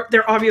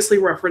 They're obviously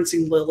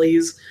referencing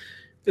lilies.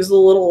 There's the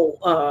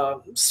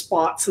little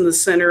spots in the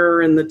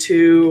center and the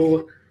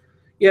 2.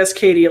 Yes,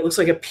 Katie, it looks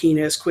like a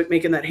penis. Quit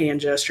making that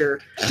hand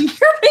gesture. You're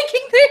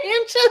making the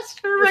hand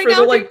gesture right now.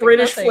 For the like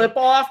British flip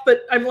off,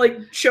 but I'm like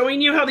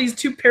showing you how these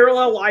 2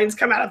 parallel lines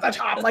come out of the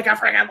top like a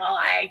friggin'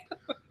 lily.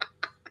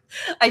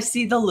 I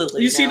see the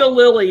lily. You see the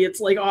lily.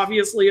 It's like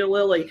obviously a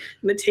lily.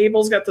 And the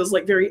table's got those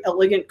like very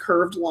elegant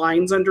curved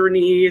lines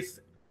underneath.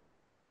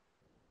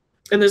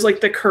 And there's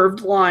like the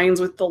curved lines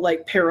with the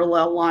like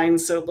parallel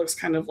lines. So it looks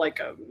kind of like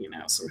a,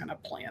 some kind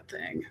of plant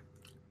thing.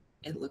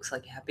 It looks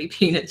like happy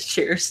penis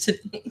chairs to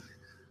me.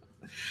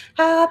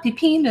 Happy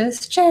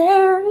penis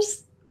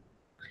chairs.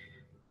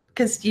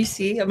 Because you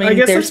see, I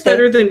guess it's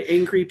better than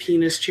angry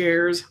penis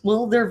chairs.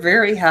 Well, they're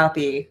very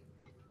happy.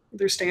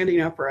 They're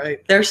standing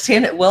upright. They're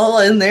standing well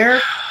in there.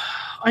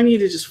 I need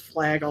to just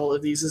flag all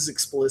of these as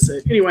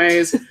explicit.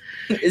 Anyways.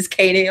 Is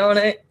Katie on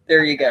it?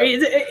 There you go.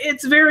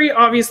 It's very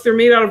obvious they're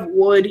made out of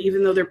wood,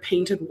 even though they're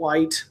painted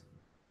white.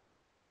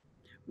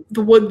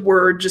 The wood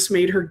word just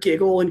made her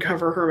giggle and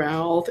cover her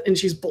mouth, and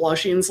she's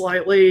blushing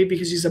slightly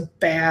because she's a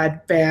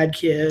bad, bad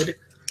kid.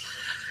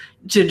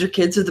 Ginger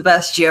kids are the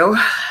best, Joe.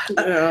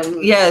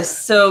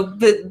 Yes, so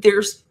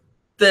there's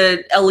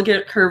the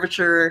elegant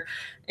curvature,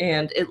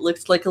 and it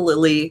looks like a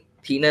lily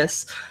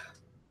penis.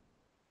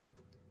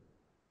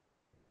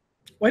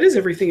 Why does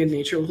everything in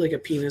nature look like a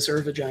penis or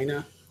a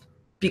vagina?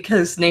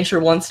 Because nature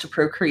wants to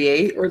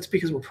procreate. Or it's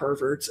because we're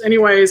perverts.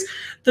 Anyways,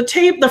 the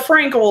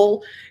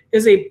Frankel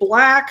is a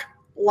black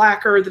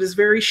lacquer that is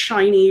very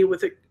shiny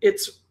with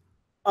it's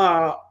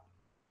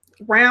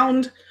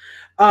round.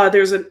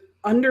 There's an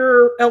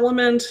under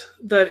element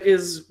that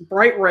is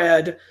bright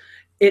red.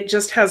 It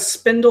just has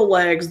spindle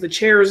legs. The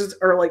chairs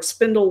are like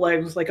spindle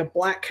legs with like a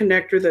black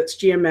connector that's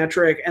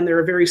geometric, and they're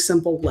a very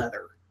simple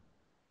leather.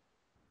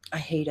 I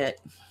hate it.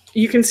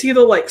 You can see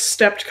the like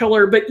stepped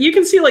color, but you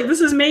can see like this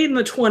is made in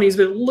the 20s,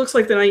 but it looks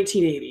like the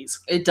 1980s.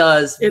 It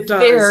does. It does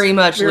very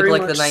much look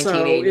like the 1980s.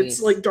 So.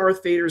 It's like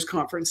Darth Vader's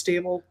conference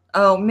table.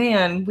 Oh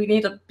man, we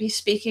need to be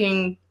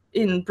speaking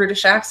in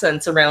British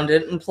accents around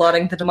it and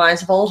plotting the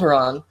demise of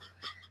Alderaan.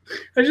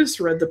 I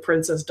just read The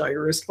Princess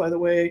Diarist, by the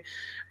way.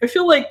 I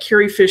feel like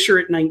Carrie Fisher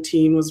at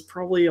 19 was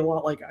probably a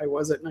lot like I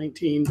was at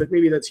 19, but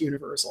maybe that's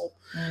universal.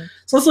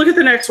 So let's look at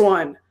the next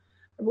one.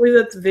 I believe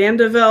that's Van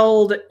de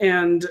Velde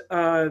and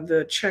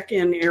the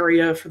check-in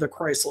area for the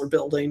Chrysler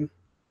Building.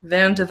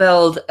 Van de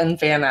Velde and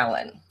Van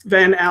Allen.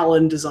 Van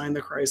Allen designed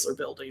the Chrysler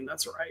Building.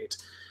 That's right.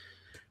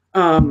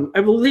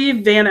 I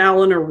believe Van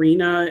Allen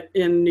Arena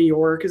in New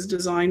York is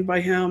designed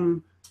by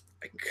him.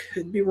 I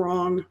could be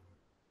wrong.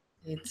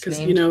 Because,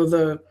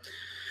 the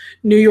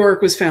New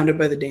York was founded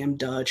by the damn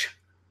Dutch.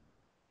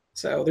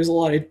 So there's a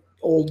lot of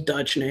old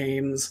Dutch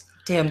names.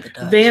 Damn the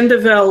Dutch. Van de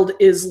Velde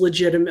is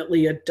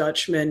legitimately a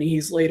Dutchman.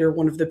 He's later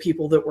one of the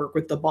people that work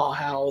with the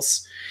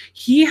Bauhaus.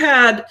 He's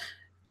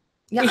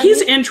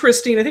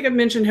interesting. I think I've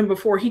mentioned him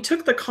before. He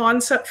took the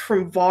concept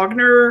from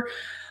Wagner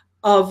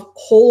of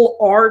whole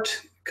art,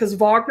 because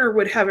Wagner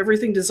would have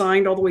everything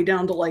designed all the way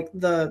down to like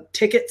the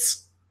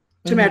tickets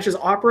to match his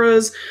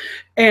operas.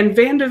 And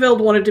Van de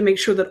Velde wanted to make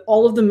sure that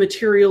all of the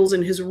materials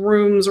in his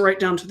rooms, right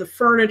down to the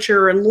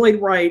furniture, and Lloyd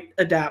Wright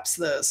adapts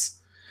this.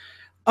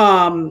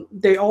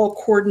 They all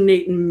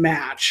coordinate and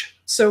match.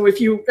 So if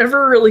you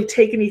ever really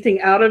take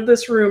anything out of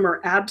this room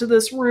or add to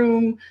this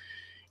room,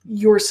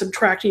 you're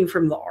subtracting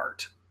from the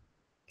art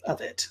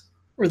of it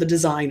or the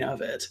design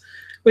of it,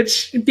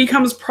 which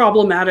becomes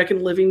problematic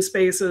in living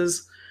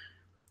spaces.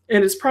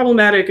 And it's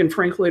problematic in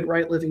Frank Lloyd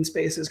Wright living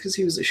spaces because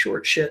he was a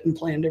short shit and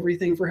planned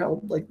everything for how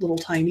like little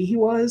tiny he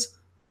was.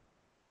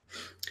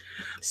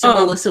 So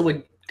Melissa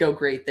would go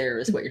great there,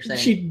 is what you're saying.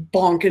 She'd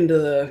bonk into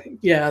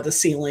the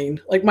ceiling.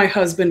 Like my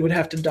husband would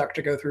have to duck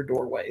to go through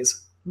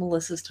doorways.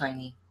 Melissa's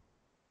tiny.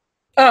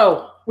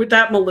 Oh, with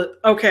that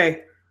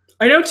okay.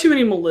 I know too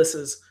many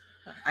Melissas.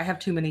 I have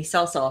too many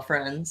Salsa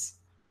friends.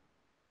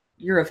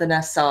 You're a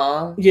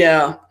Vanessa.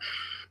 Yeah.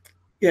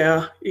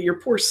 Yeah, your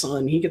poor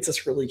son. He gets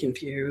us really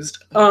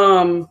confused.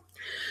 The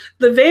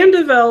Van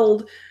de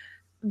Velde,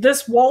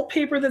 this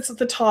wallpaper that's at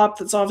the top,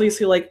 that's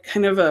obviously like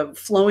kind of a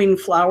flowing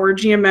flower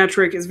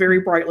geometric, is very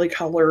brightly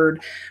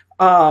colored.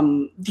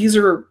 There's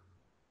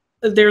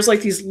like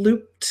these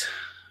looped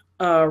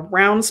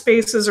round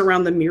spaces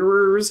around the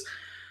mirrors.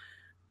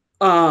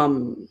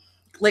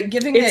 Like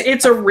giving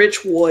it's a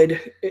rich wood.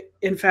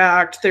 In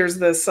fact, there's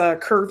this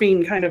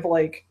curving kind of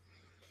like.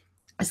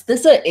 Is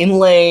this an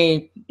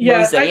inlay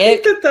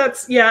mosaic? I think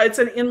it's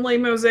an inlay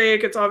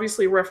mosaic. It's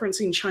obviously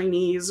referencing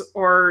Chinese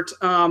art.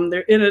 And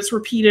it's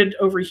repeated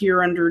over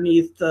here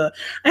underneath I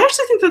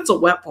actually think that's a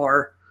wet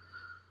bar.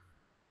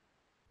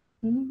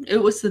 It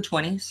was the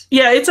 20s.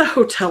 Yeah, it's a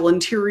hotel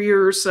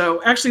interior.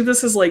 So actually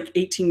this is like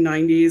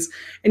 1890s.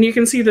 And you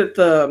can see that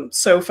the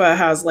sofa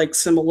has like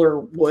similar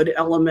wood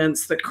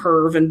elements that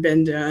curve and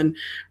bend in.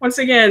 Once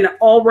again,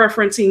 all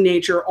referencing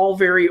nature, all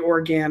very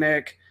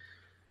organic.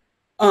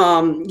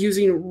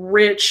 Using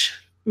rich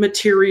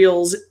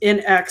materials in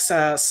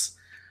excess,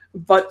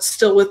 but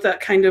still with that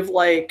kind of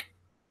like,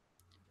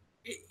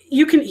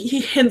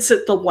 he hints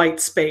at the white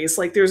space.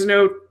 Like there's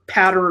no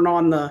pattern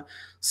on the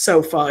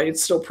sofa.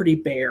 It's still pretty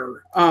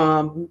bare.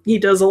 He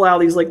does allow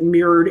these like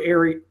mirrored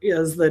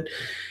areas that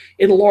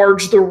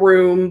enlarge the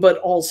room, but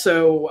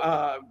also,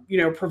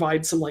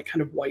 provide some like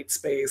kind of white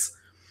space.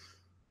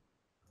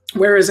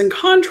 Whereas in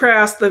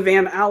contrast, the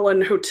Van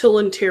Allen hotel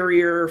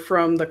interior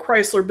from the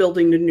Chrysler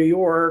Building to New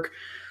York,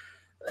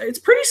 it's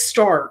pretty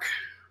stark.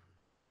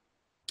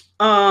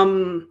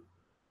 It's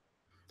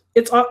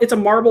a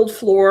marbled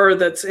floor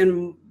that's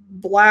in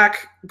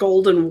black,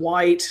 gold, and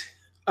white.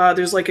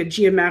 There's like a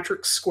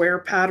geometric square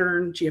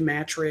pattern,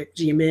 geometric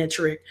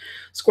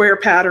square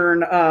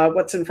pattern.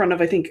 What's in front of,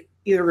 I think,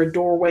 either a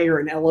doorway or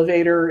an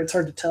elevator. It's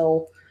hard to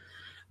tell.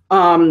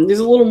 There's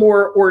a little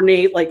more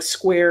ornate, like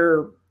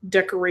square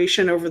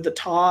decoration over the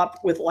top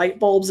with light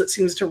bulbs that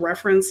seems to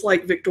reference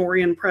like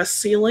Victorian press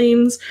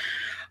ceilings,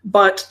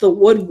 but the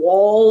wood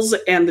walls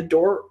and the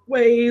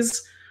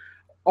doorways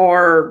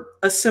are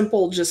a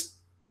simple just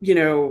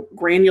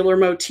granular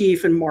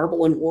motif in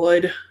marble and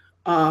wood,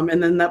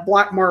 and then that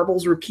black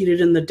marble's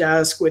repeated in the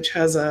desk, which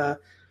has a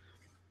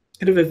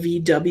kind of a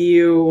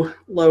VW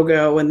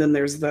logo, and then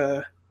there's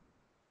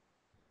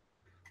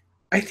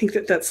I think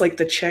that's like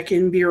the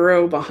check-in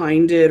bureau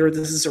behind it, or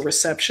this is a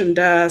reception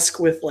desk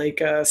with like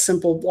a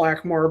simple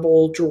black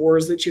marble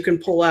drawers that you can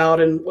pull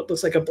out and what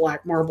looks like a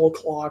black marble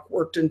clock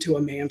worked into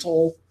a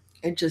mantle.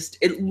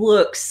 It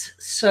looks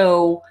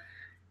so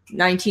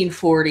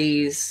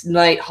 1940s,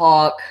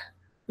 Nighthawk.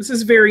 This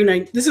is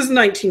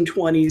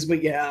 1920s,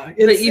 but yeah.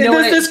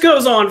 This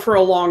goes on for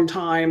a long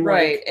time.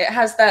 Right. It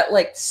has that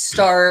like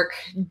stark,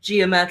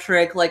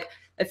 geometric, like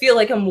I feel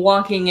like I'm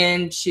walking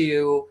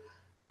into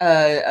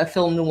a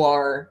film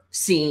noir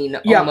scene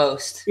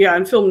almost. Yeah,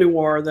 in film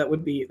noir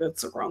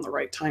that's around the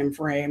right time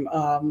frame.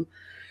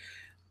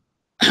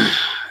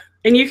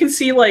 And you can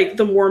see like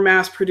the more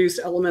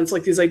mass-produced elements,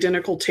 like these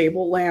identical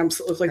table lamps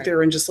that look like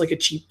they're in just like a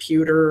cheap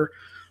pewter.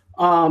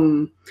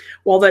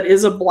 While that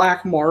is a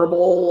black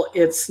marble,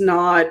 it's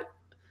not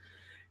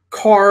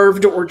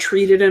carved or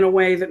treated in a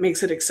way that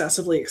makes it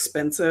excessively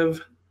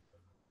expensive.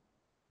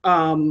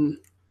 And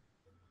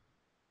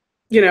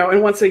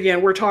once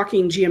again, we're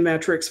talking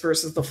geometrics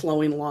versus the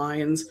flowing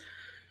lines.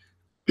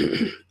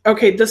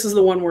 Okay, this is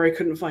the one where I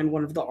couldn't find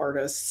one of the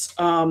artists.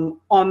 On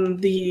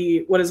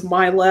what is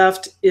my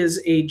left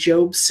is a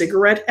Job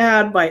cigarette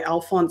ad by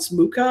Alphonse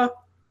Mucha.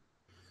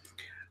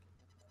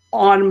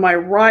 On my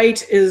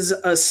right is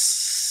a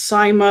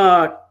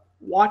Sima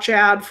watch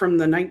ad from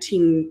the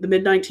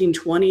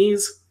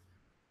mid-1920s.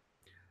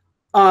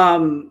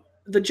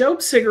 The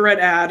Job cigarette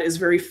ad is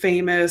very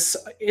famous.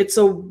 It's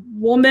a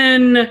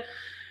woman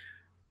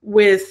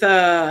with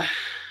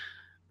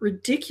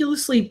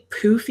ridiculously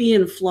poofy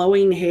and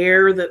flowing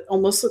hair that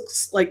almost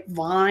looks like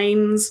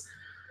vines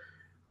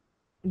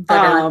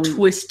that are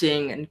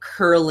twisting and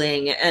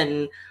curling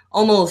and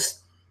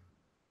almost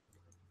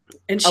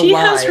and she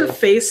alive. Has her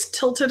face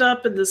tilted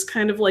up in this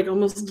kind of like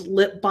almost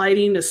lip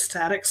biting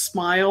ecstatic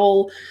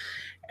smile,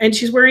 and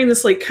she's wearing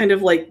this like kind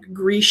of like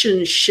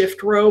Grecian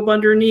shift robe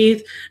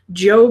underneath.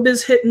 Job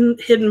is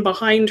hidden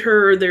behind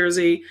her. There's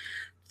a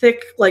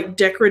thick like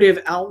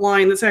decorative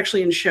outline that's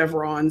actually in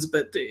chevrons,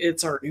 but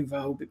it's Art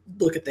Nouveau.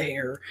 Look at the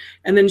hair.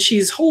 And then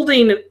she's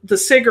holding the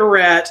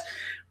cigarette,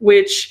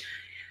 which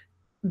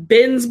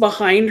bends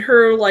behind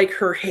her like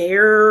her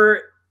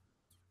hair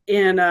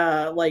in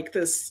like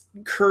this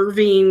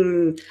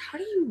curving, how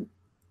do you,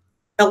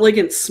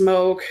 elegant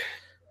smoke.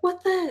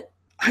 what the,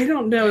 I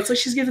don't know. It's like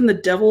she's giving the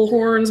devil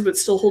horns, but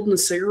still holding a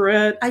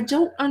cigarette. I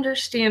don't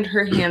understand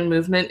her hand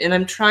movement, and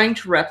I'm trying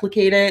to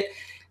replicate it.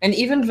 And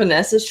even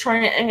Vanessa's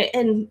trying to,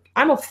 and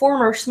I'm a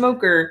former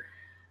smoker.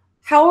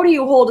 How do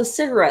you hold a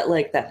cigarette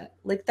like that?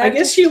 Like that? I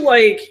guess you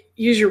like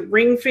use your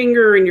ring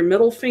finger and your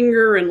middle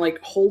finger and like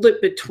hold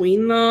it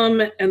between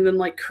them and then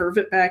like curve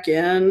it back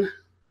in.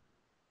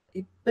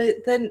 But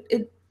then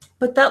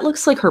but that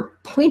looks like her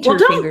pointer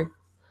finger.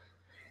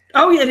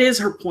 Oh, yeah, it is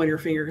her pointer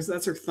finger because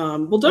that's her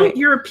thumb. Well, don't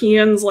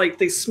Europeans like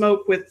they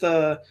smoke with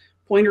the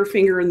pointer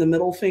finger and the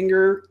middle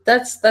finger?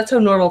 That's how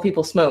normal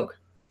people smoke.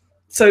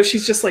 So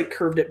she's just like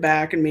curved it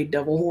back and made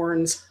devil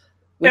horns.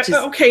 Which is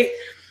okay.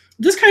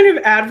 This kind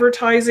of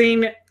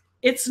advertising,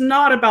 it's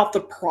not about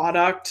the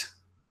product.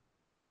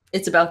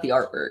 It's about the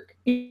artwork.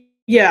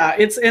 Yeah,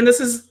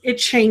 it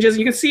changes.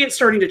 You can see it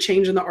starting to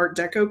change in the Art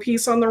Deco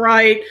piece on the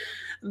right.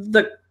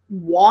 The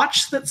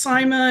watch that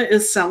Sima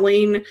is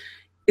selling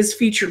is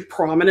featured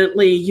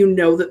prominently. You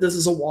know that this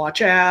is a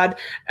watch ad,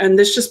 and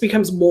this just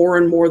becomes more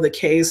and more the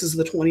case as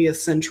the 20th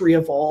century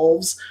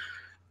evolves.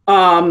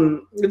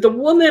 The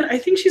woman, I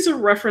think she's a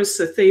reference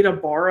to Theda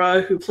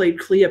Bara, who played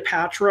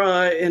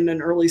Cleopatra in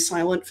an early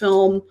silent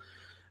film.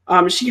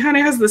 She kind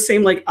of has the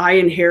same like eye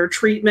and hair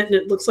treatment, and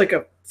it looks like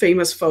a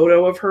famous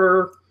photo of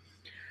her.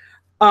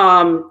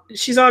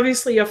 She's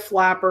obviously a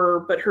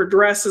flapper, but her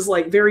dress is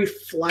like very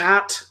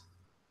flat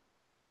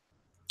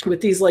with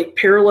these like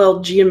parallel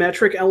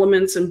geometric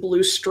elements and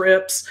blue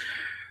strips.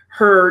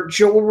 Her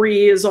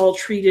jewelry is all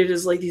treated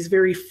as like these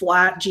very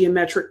flat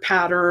geometric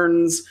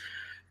patterns.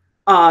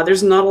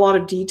 There's not a lot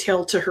of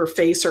detail to her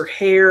face or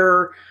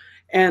hair,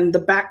 and the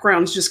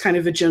background's just kind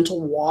of a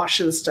gentle wash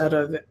instead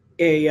of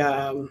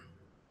a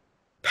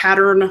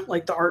pattern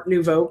like the Art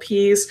Nouveau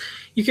piece.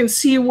 You can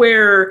see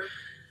where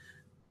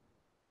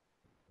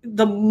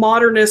the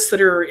modernists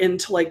that are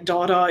into like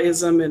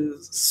Dadaism and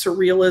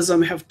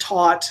surrealism have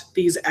taught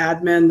these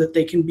admin that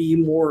they can be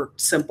more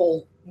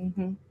simple.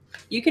 Mm-hmm.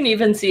 You can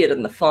even see it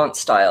in the font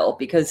style,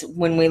 because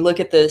when we look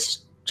at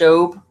this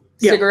Job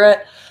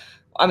cigarette,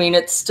 I mean,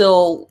 it's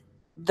still,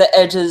 the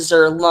edges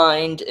are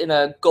lined in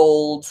a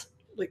gold,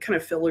 like kind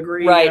of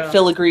filigree. Right,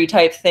 filigree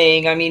type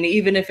thing. I mean,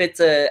 even if it's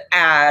a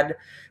ad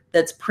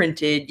that's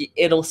printed,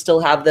 it'll still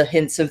have the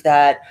hints of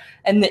that.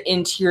 And the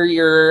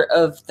interior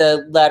of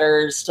the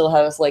letters still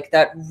has like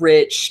that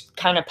rich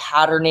kind of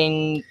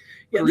patterning.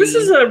 Yeah, this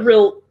is a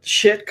real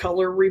shit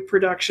color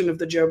reproduction of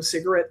the Job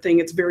cigarette thing.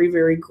 It's very,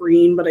 very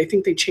green, but I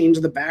think they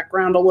changed the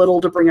background a little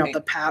to bring out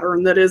the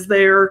pattern that is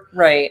there.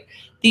 Right.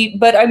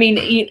 But I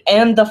mean,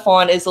 and the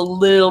font is a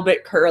little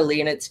bit curly,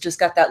 and it's just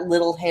got that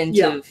little hint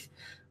of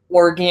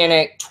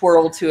organic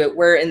twirl to it,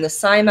 where in the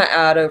Sima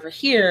ad over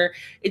here,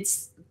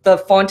 the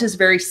font is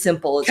very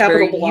simple. It's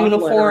Capital very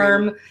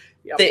uniform.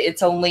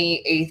 It's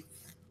only a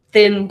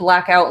thin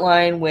black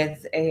outline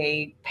with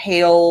a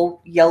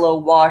pale yellow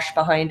wash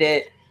behind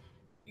it.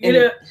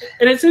 And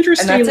it's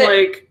interesting,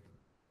 like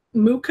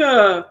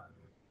Muka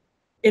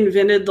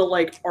invented the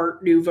like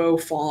Art Nouveau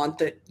font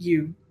that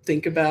you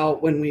think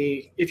about when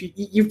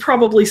you've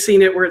probably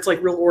seen it, where it's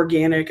like real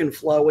organic and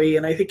flowy,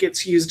 and I think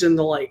it's used in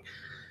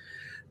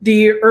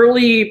the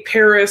early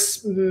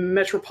Paris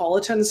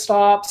metropolitan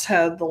stops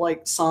had the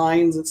like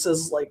signs that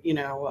says like, you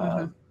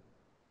know,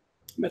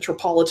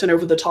 metropolitan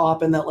over the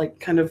top, and that like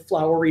kind of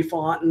flowery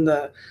font, and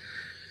the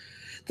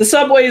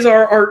subways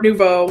are Art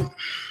Nouveau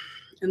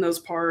in those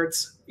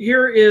parts.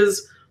 Here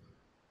is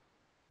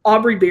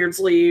Aubrey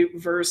Beardsley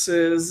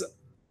versus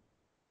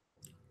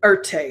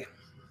Arte.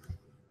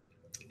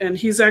 And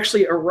he's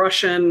actually a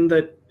Russian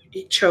that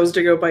he chose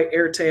to go by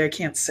Erte. I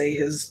can't say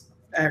his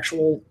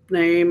actual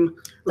name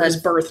or his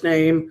birth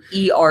name.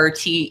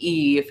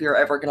 E-R-T-E, if you're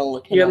ever going to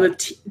look him up.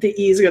 The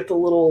E's got the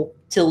little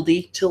tilde.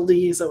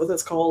 Is that what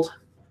that's called?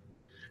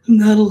 I'm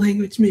not a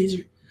language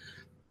major.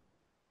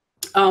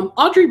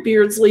 Audrey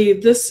Beardsley,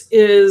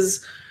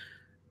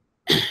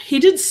 he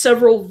did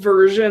several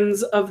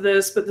versions of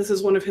this, but this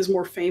is one of his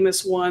more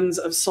famous ones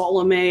of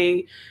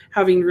Salome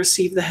having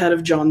received the head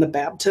of John the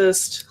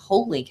Baptist.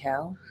 Holy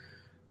cow.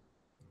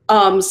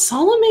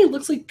 Salome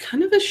looks like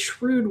kind of a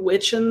shrewd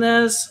witch in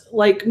this.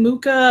 Like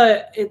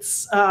Muka,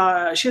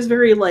 she has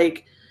very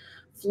like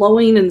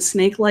flowing and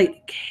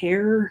snake-like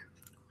hair.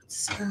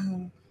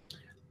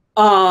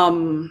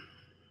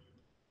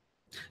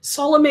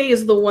 Salome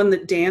is the one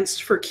that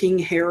danced for King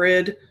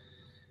Herod,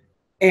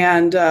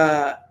 and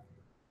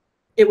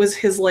it was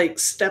his like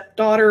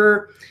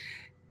stepdaughter,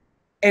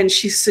 and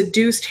she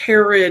seduced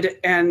Herod,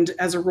 and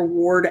as a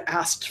reward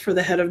asked for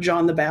the head of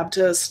John the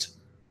Baptist.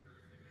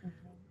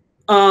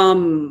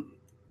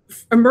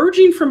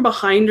 emerging from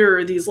behind her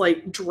are these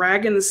like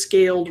dragon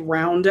scaled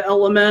round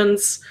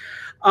elements.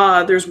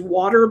 There's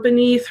water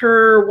beneath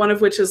her, one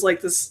of which is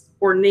like this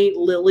ornate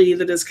lily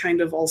that is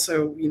kind of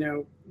also, you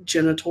know,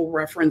 genital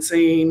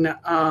referencing.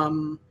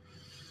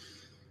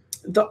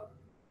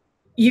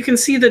 You can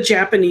see the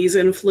Japanese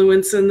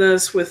influence in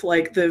this with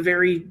like the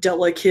very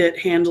delicate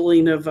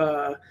handling of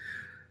the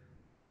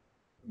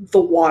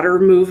water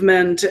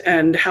movement,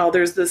 and how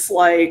there's this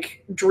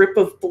like drip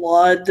of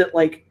blood that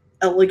like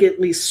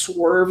elegantly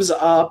swerves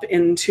up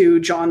into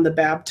John the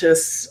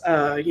Baptist's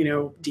you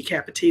know,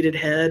 decapitated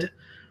head.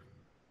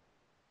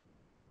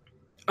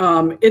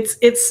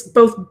 It's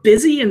both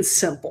busy and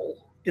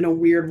simple in a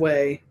weird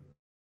way.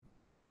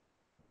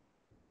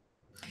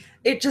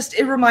 It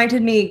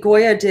reminded me,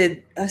 Goya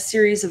did a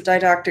series of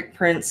didactic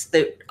prints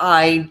that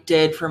I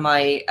did for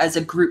as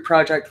a group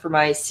project for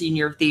my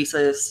senior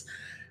thesis.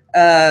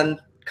 And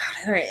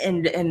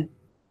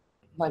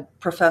my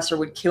professor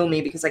would kill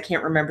me because I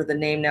can't remember the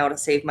name now to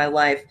save my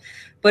life.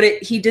 But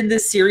he did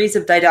this series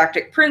of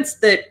didactic prints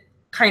that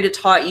kind of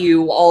taught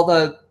you all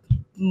the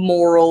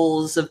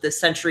morals of the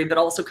century, but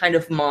also kind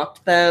of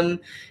mocked them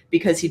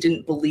because he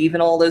didn't believe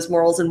in all those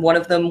morals. And one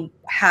of them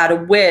had a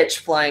witch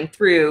flying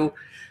through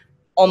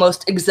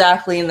almost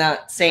exactly in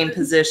that same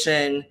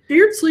position.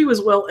 Beardsley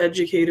was well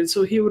educated,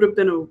 so he would have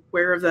been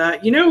aware of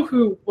that. You know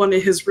who one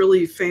of his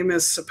really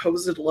famous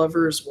supposed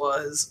lovers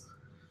was?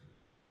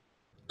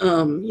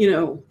 You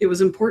know, it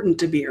was important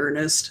to be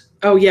earnest.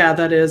 Oh yeah,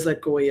 that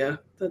Goya.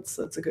 That's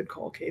a good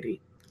call,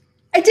 Katie.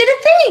 I did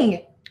a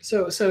thing.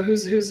 So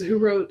who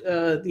wrote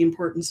The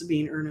Importance of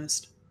Being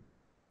Earnest?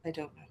 I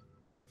don't know.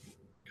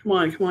 Come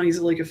on. He's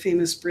like a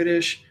famous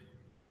British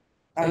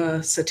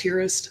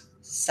satirist.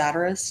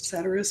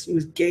 Satirist. He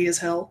was gay as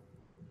hell.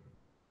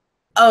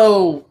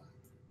 Oh.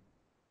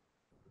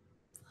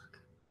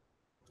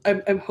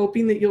 I'm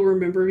hoping that you'll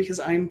remember because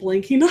I'm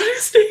blanking on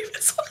his name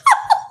as well.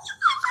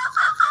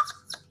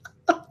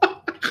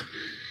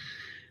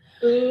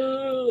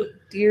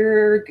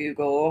 Dear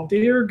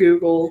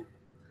Google.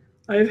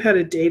 I've had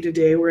a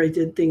day-to-day where I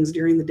did things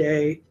during the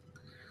day.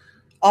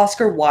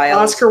 Oscar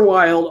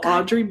Wilde.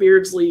 Audrey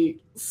Beardsley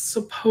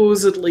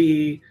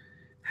supposedly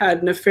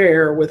had an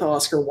affair with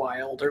Oscar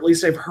Wilde, or at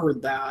least I've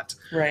heard that.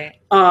 Right.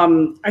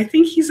 I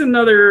think he's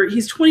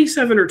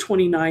 27 or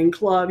 29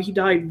 club. He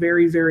died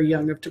very, very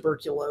young of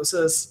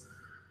tuberculosis.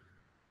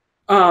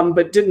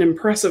 But did an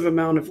impressive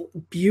amount of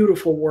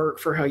beautiful work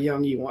for how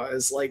young he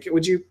was. Like,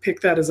 would you pick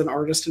that as an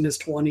artist in his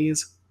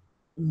 20s?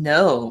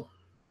 No.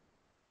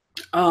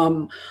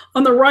 On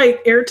the right,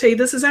 Arte,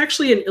 this is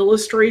actually an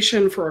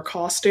illustration for a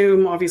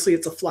costume. Obviously,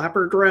 it's a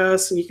flapper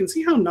dress, and you can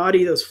see how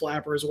naughty those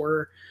flappers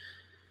were.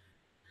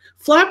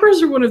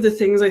 Flappers are one of the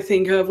things I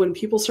think of when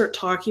people start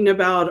talking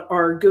about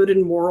our good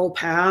and moral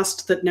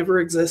past that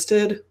never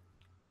existed.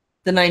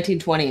 The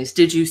 1920s.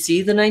 Did you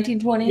see the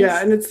 1920s?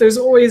 Yeah, and there's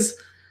always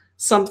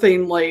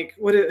something like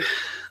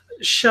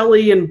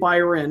Shelley and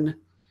Byron.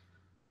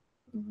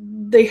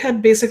 They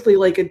had basically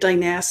like a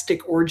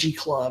dynastic orgy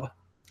club.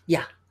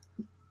 Yeah.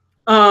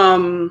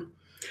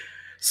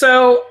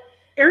 So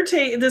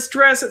Arte, this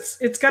dress,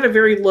 it's got a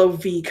very low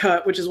V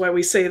cut, which is why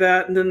we say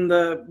that, and then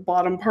the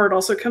bottom part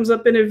also comes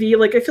up in a V.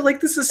 Like, I feel like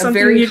this is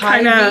something you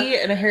kind of... A very high V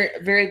and a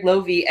very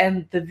low V,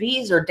 and the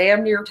V's are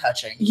damn near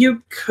touching.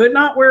 You could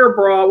not wear a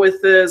bra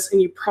with this,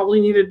 and you probably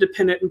needed to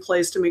pin it in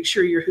place to make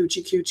sure your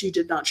hoochie coochie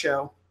did not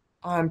show.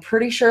 I'm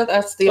pretty sure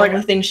that's the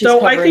only thing she's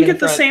covering. I think at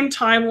the same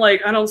time,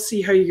 like, I don't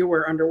see how you can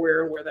wear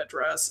underwear and wear that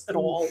dress at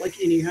all, like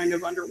any kind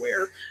of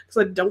underwear, because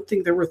I don't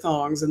think there were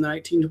thongs in the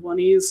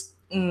 1920s.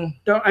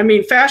 I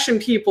mean, fashion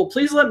people,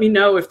 please let me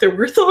know if there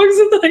were thongs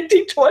in the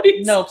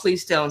 1920s. No,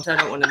 please don't. I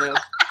don't want to know.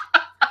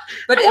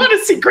 But I want to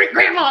see great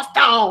grandma's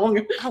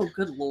thong. Oh,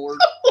 good Lord.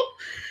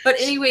 But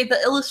anyway,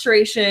 the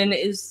illustration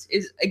is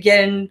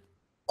again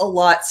a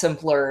lot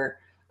simpler.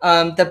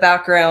 The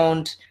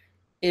background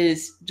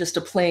is just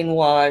a plain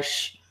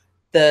wash.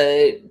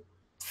 The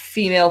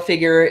female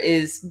figure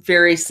is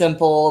very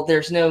simple.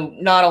 There's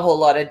not a whole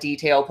lot of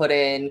detail put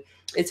in.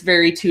 It's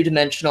very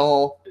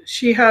two-dimensional.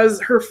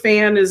 Her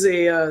fan is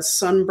a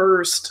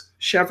sunburst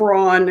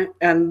chevron,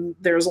 and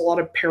there's a lot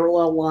of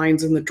parallel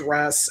lines in the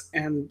dress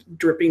and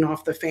dripping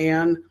off the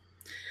fan.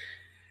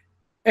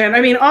 And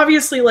I mean,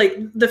 obviously, like,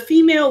 the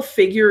female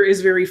figure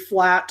is very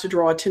flat to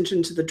draw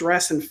attention to the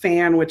dress and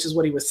fan, which is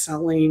what he was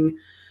selling.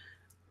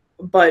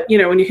 But, you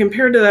know, when you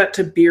compare that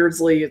to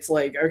Beardsley, it's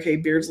like, okay,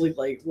 Beardsley,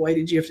 like, why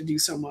did you have to do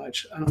so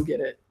much? I don't get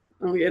it.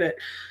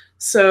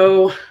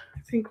 So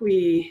I think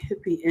we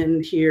hit the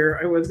end here.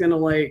 I was going to,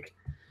 like,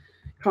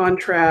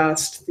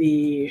 contrast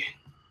the...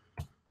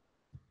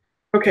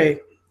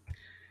 Okay.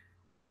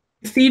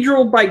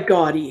 Cathedral by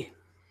Gaudi.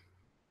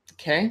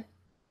 Okay.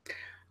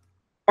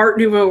 Art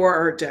Nouveau or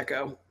Art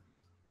Deco?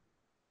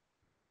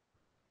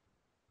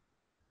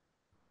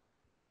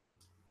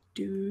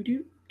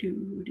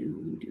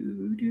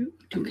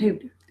 Okay.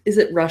 Is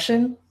it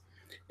Russian?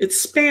 It's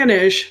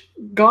Spanish.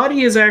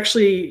 Gaudi is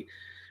actually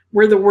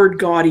where the word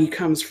gaudy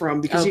comes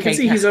from, because you can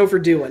see he's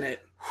overdoing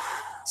it.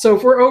 So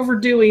if we're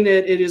overdoing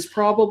it, it is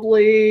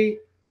probably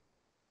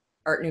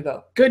Art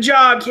Nouveau. Good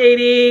job,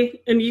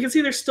 Katie. And you can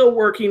see they're still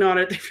working on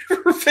it. They've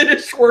never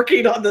finished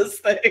working on this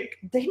thing.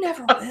 They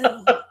never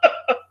will.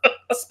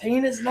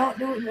 Spain is not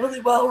doing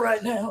really well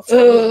right now.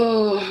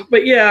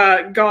 But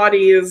yeah,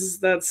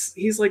 Gaudi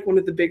he's like one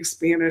of the big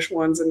Spanish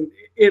ones, and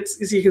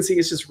it's, as you can see,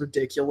 it's just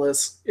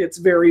ridiculous. It's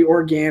very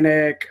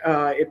organic.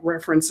 It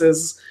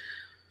references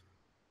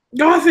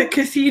Gothic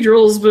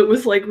cathedrals, but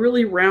with like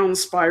really round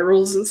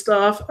spirals and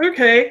stuff.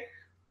 Okay,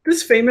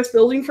 this famous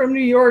building from New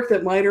York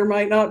that might or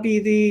might not be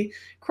the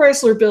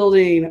Chrysler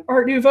Building,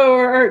 Art Nouveau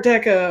or Art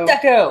Deco?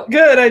 Deco.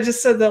 Good, I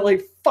just said that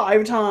like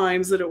 5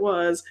 times that it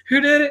was.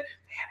 Who did it?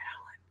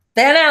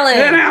 Van Allen.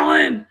 Van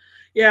Allen.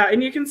 Yeah,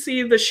 and you can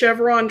see the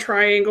chevron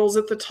triangles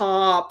at the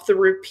top, the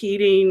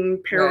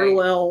repeating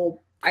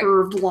parallel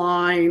curved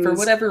lines. For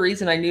whatever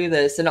reason, I knew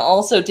this. And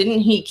also,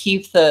 didn't he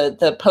keep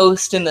the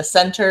post in the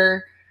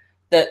center,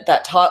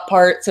 that top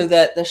part, so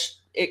that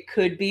it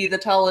could be the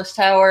tallest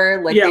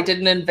tower? Like, they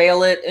didn't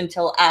unveil it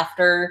until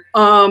after.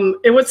 And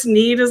what's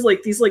neat is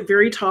like these like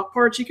very top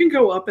parts, you can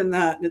go up in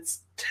that, and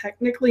it's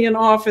technically an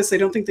office. I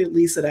don't think they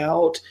lease it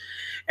out.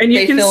 And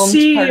you can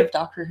see part of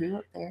Doctor Who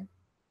up there.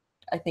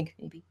 I think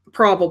maybe.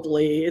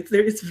 Probably.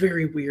 It's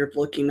very weird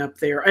looking up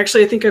there.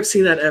 Actually, I think I've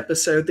seen that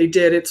episode. They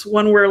did. It's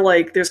one where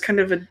like there's kind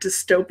of a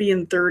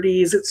dystopian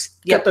 30s. It's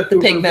got the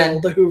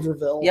Hooverville. The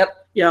Hooverville.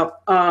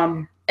 Yep.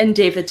 And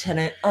David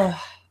Tennant. Oh.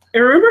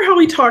 And remember how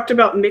we talked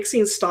about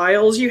mixing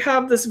styles? You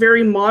have this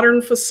very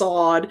modern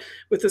facade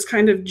with this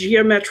kind of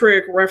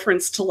geometric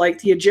reference to like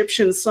the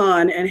Egyptian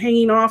sun, and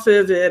hanging off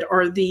of it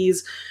are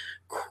these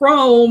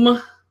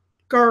chrome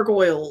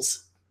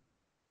gargoyles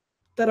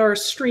that are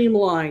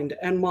streamlined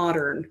and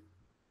modern.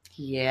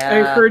 Yeah.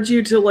 I encourage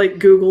you to like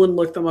Google and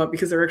look them up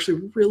because they're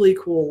actually really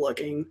cool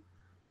looking.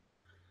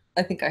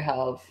 I think I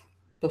have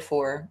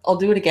before. I'll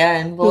do it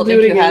again. Will it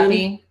make you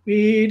happy?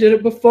 We did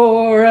it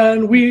before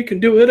and we can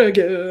do it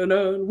again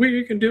and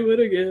we can do it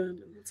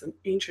again. It's an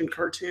ancient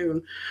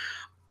cartoon.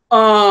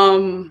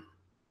 So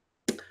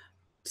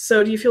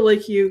do you feel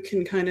like you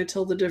can kind of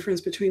tell the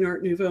difference between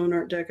Art Nouveau and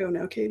Art Deco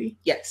now, Katie?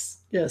 Yes.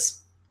 Yes.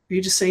 Are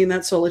you just saying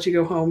that so I'll let you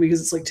go home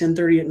because it's like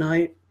 10:30 at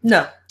night?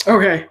 No.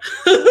 Okay.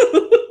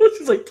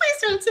 She's like,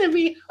 please don't send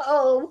me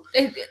home.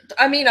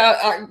 I mean,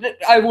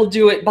 I will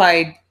do it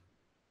by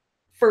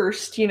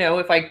first,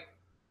 if I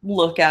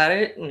look at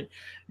it and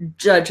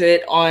judge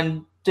it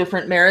on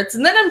different merits,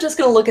 and then I'm just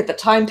going to look at the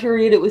time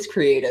period it was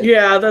created.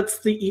 Yeah, that's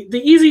the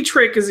easy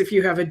trick is if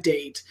you have a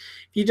date.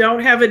 If you don't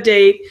have a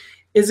date,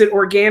 is it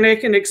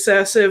organic and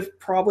excessive?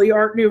 Probably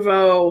Art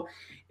Nouveau.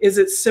 Is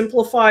it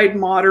simplified,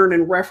 modern,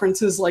 and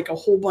references like a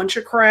whole bunch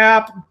of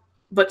crap,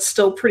 but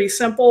still pretty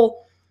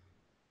simple?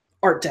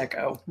 Art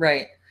Deco.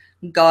 Right.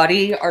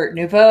 Gaudy, Art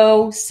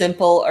Nouveau.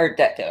 Simple, Art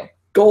Deco.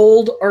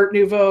 Gold, Art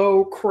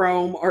Nouveau.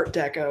 Chrome, Art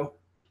Deco.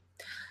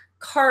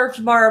 Carved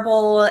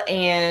marble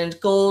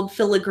and gold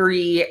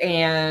filigree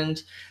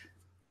and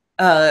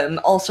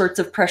all sorts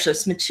of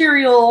precious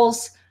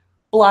materials.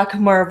 Black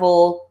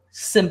marble,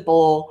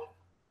 simple.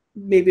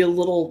 Maybe a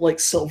little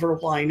like silver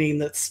lining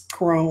that's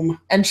chrome.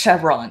 And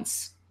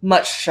chevrons.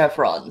 Much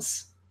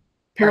chevrons.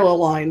 Parallel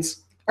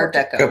lines. Art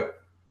Deco.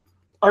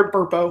 Art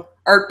Burpo.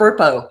 Art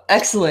Burpo.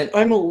 Excellent.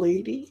 I'm a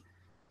lady.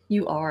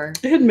 You are.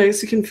 I had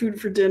Mexican food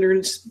for dinner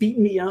and it just beat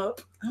me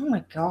up. Oh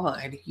my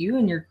god. You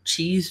and your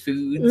cheese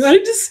foods.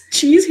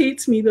 Cheese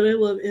hates me, but I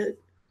love it.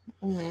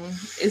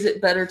 Is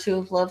it better to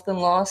have loved than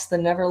lost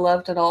than never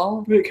loved at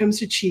all? When it comes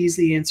to cheese,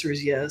 the answer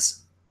is yes.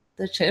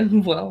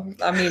 Well,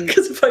 I mean,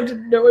 because if I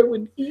didn't know, I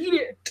wouldn't eat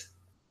it.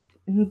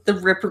 The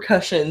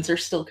repercussions are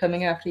still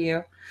coming after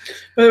you.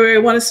 By the way, I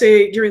want to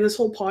say during this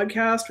whole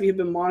podcast, we have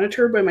been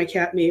monitored by my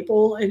cat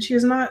Maple, and she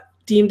has not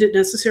deemed it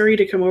necessary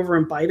to come over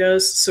and bite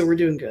us, so we're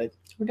doing good.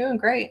 We're doing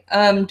great.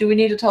 Do we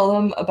need to tell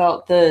them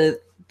about the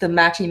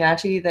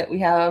matchy that we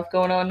have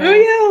going on now?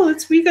 Oh yeah,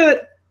 we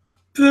got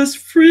best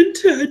friend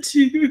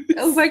tattoos.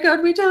 Oh my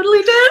god, we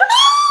totally did.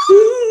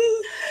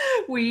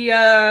 We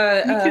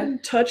can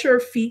touch our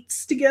feet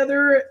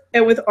together,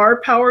 and with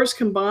our powers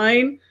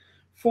combined,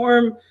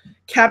 form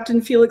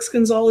Captain Felix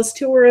Gonzalez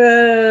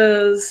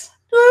Torres.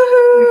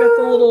 We got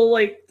the little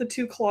the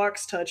 2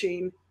 clocks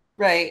touching.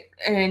 Right,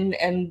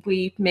 and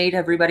we made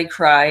everybody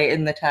cry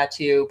in the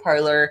tattoo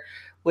parlor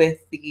with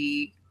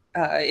the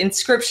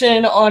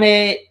inscription on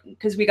it,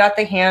 because we got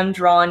the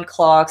hand-drawn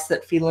clocks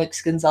that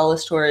Felix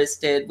Gonzalez Torres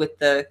did with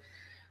the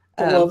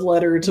love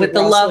letter with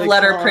the love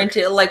letter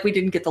printed. Like, we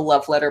didn't get the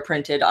love letter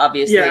printed,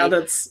 obviously. Yeah,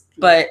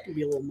 but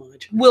be a little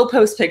much. We'll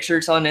post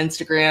pictures on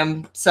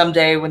Instagram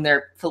someday when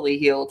they're fully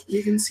healed.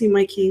 You can see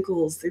my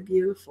kinkles. They're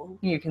beautiful.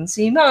 You can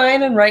see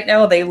mine, and right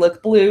now they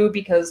look blue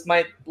because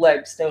my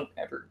legs don't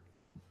ever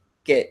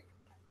get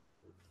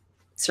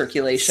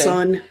circulation.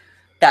 Sun.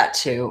 That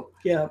too.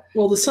 Yeah.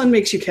 Well, the sun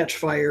makes you catch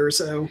fire,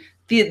 so.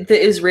 The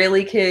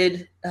Israeli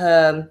kid,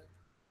 the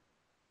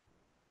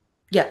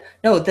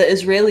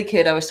Israeli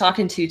kid I was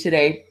talking to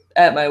today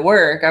at my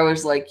work, I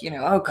was like,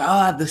 oh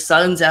God, the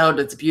sun's out.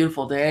 It's a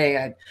beautiful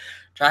day.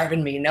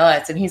 Driving me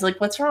nuts. And he's like,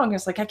 what's wrong? I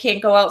was like, I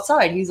can't go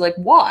outside. He's like,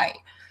 why?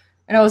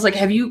 And I was like,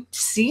 have you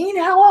seen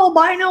how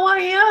albino I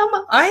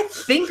am? I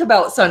think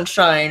about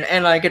sunshine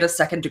and I get a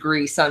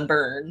 2nd-degree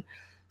sunburn.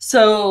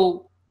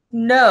 So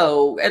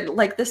no. And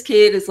like this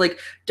kid is like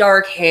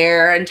dark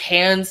hair and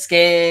tan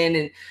skin,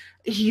 and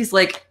he's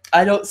like,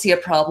 I don't see a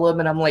problem.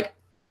 And I'm like,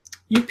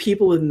 you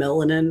people with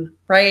melanin.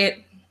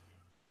 Right?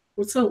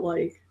 What's that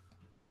like?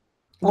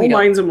 All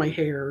mine's in my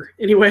hair.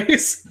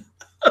 Anyways.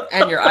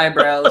 And your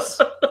eyebrows.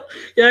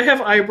 Yeah, I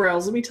have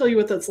eyebrows. Let me tell you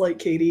what that's like,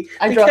 Katie.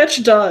 They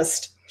catch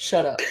dust.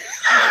 Shut up.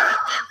 I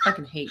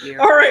fucking hate you.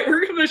 All right,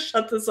 we're going to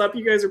shut this up.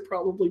 You guys are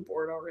probably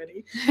bored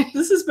already.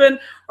 This has been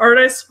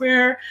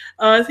ArtIswear.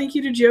 Thank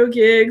you to Joe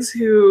Giggs,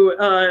 who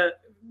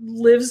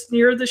lives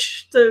near the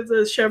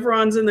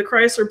chevrons in the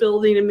Chrysler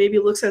building and maybe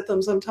looks at them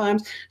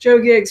sometimes. Joe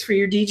Giggs for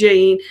your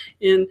DJing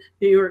in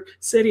New York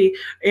City.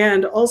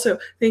 And also,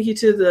 thank you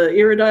to the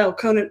Iridile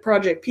Conant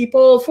Project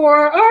people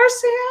for our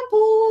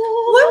samples.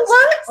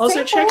 What?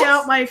 Also, check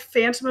out my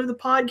Phantom of the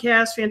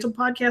Podcast,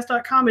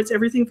 phantompodcast.com. It's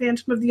everything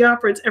Phantom of the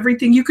Opera. It's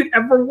everything you could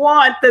ever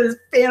want that is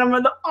Phantom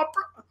of the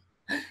Opera.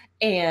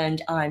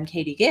 And I'm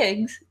Katie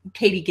Giggs.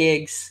 Katie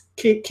Giggs.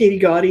 Katie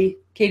Gotti.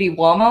 Katie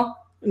Wama.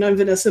 And I'm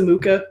Vanessa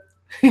Muka.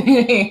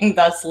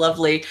 That's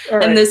lovely.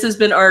 Right. And this has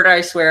been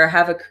ArtIswear.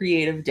 Have a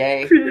creative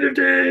day. Creative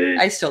day.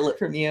 I stole it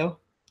from you.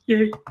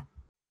 Yay.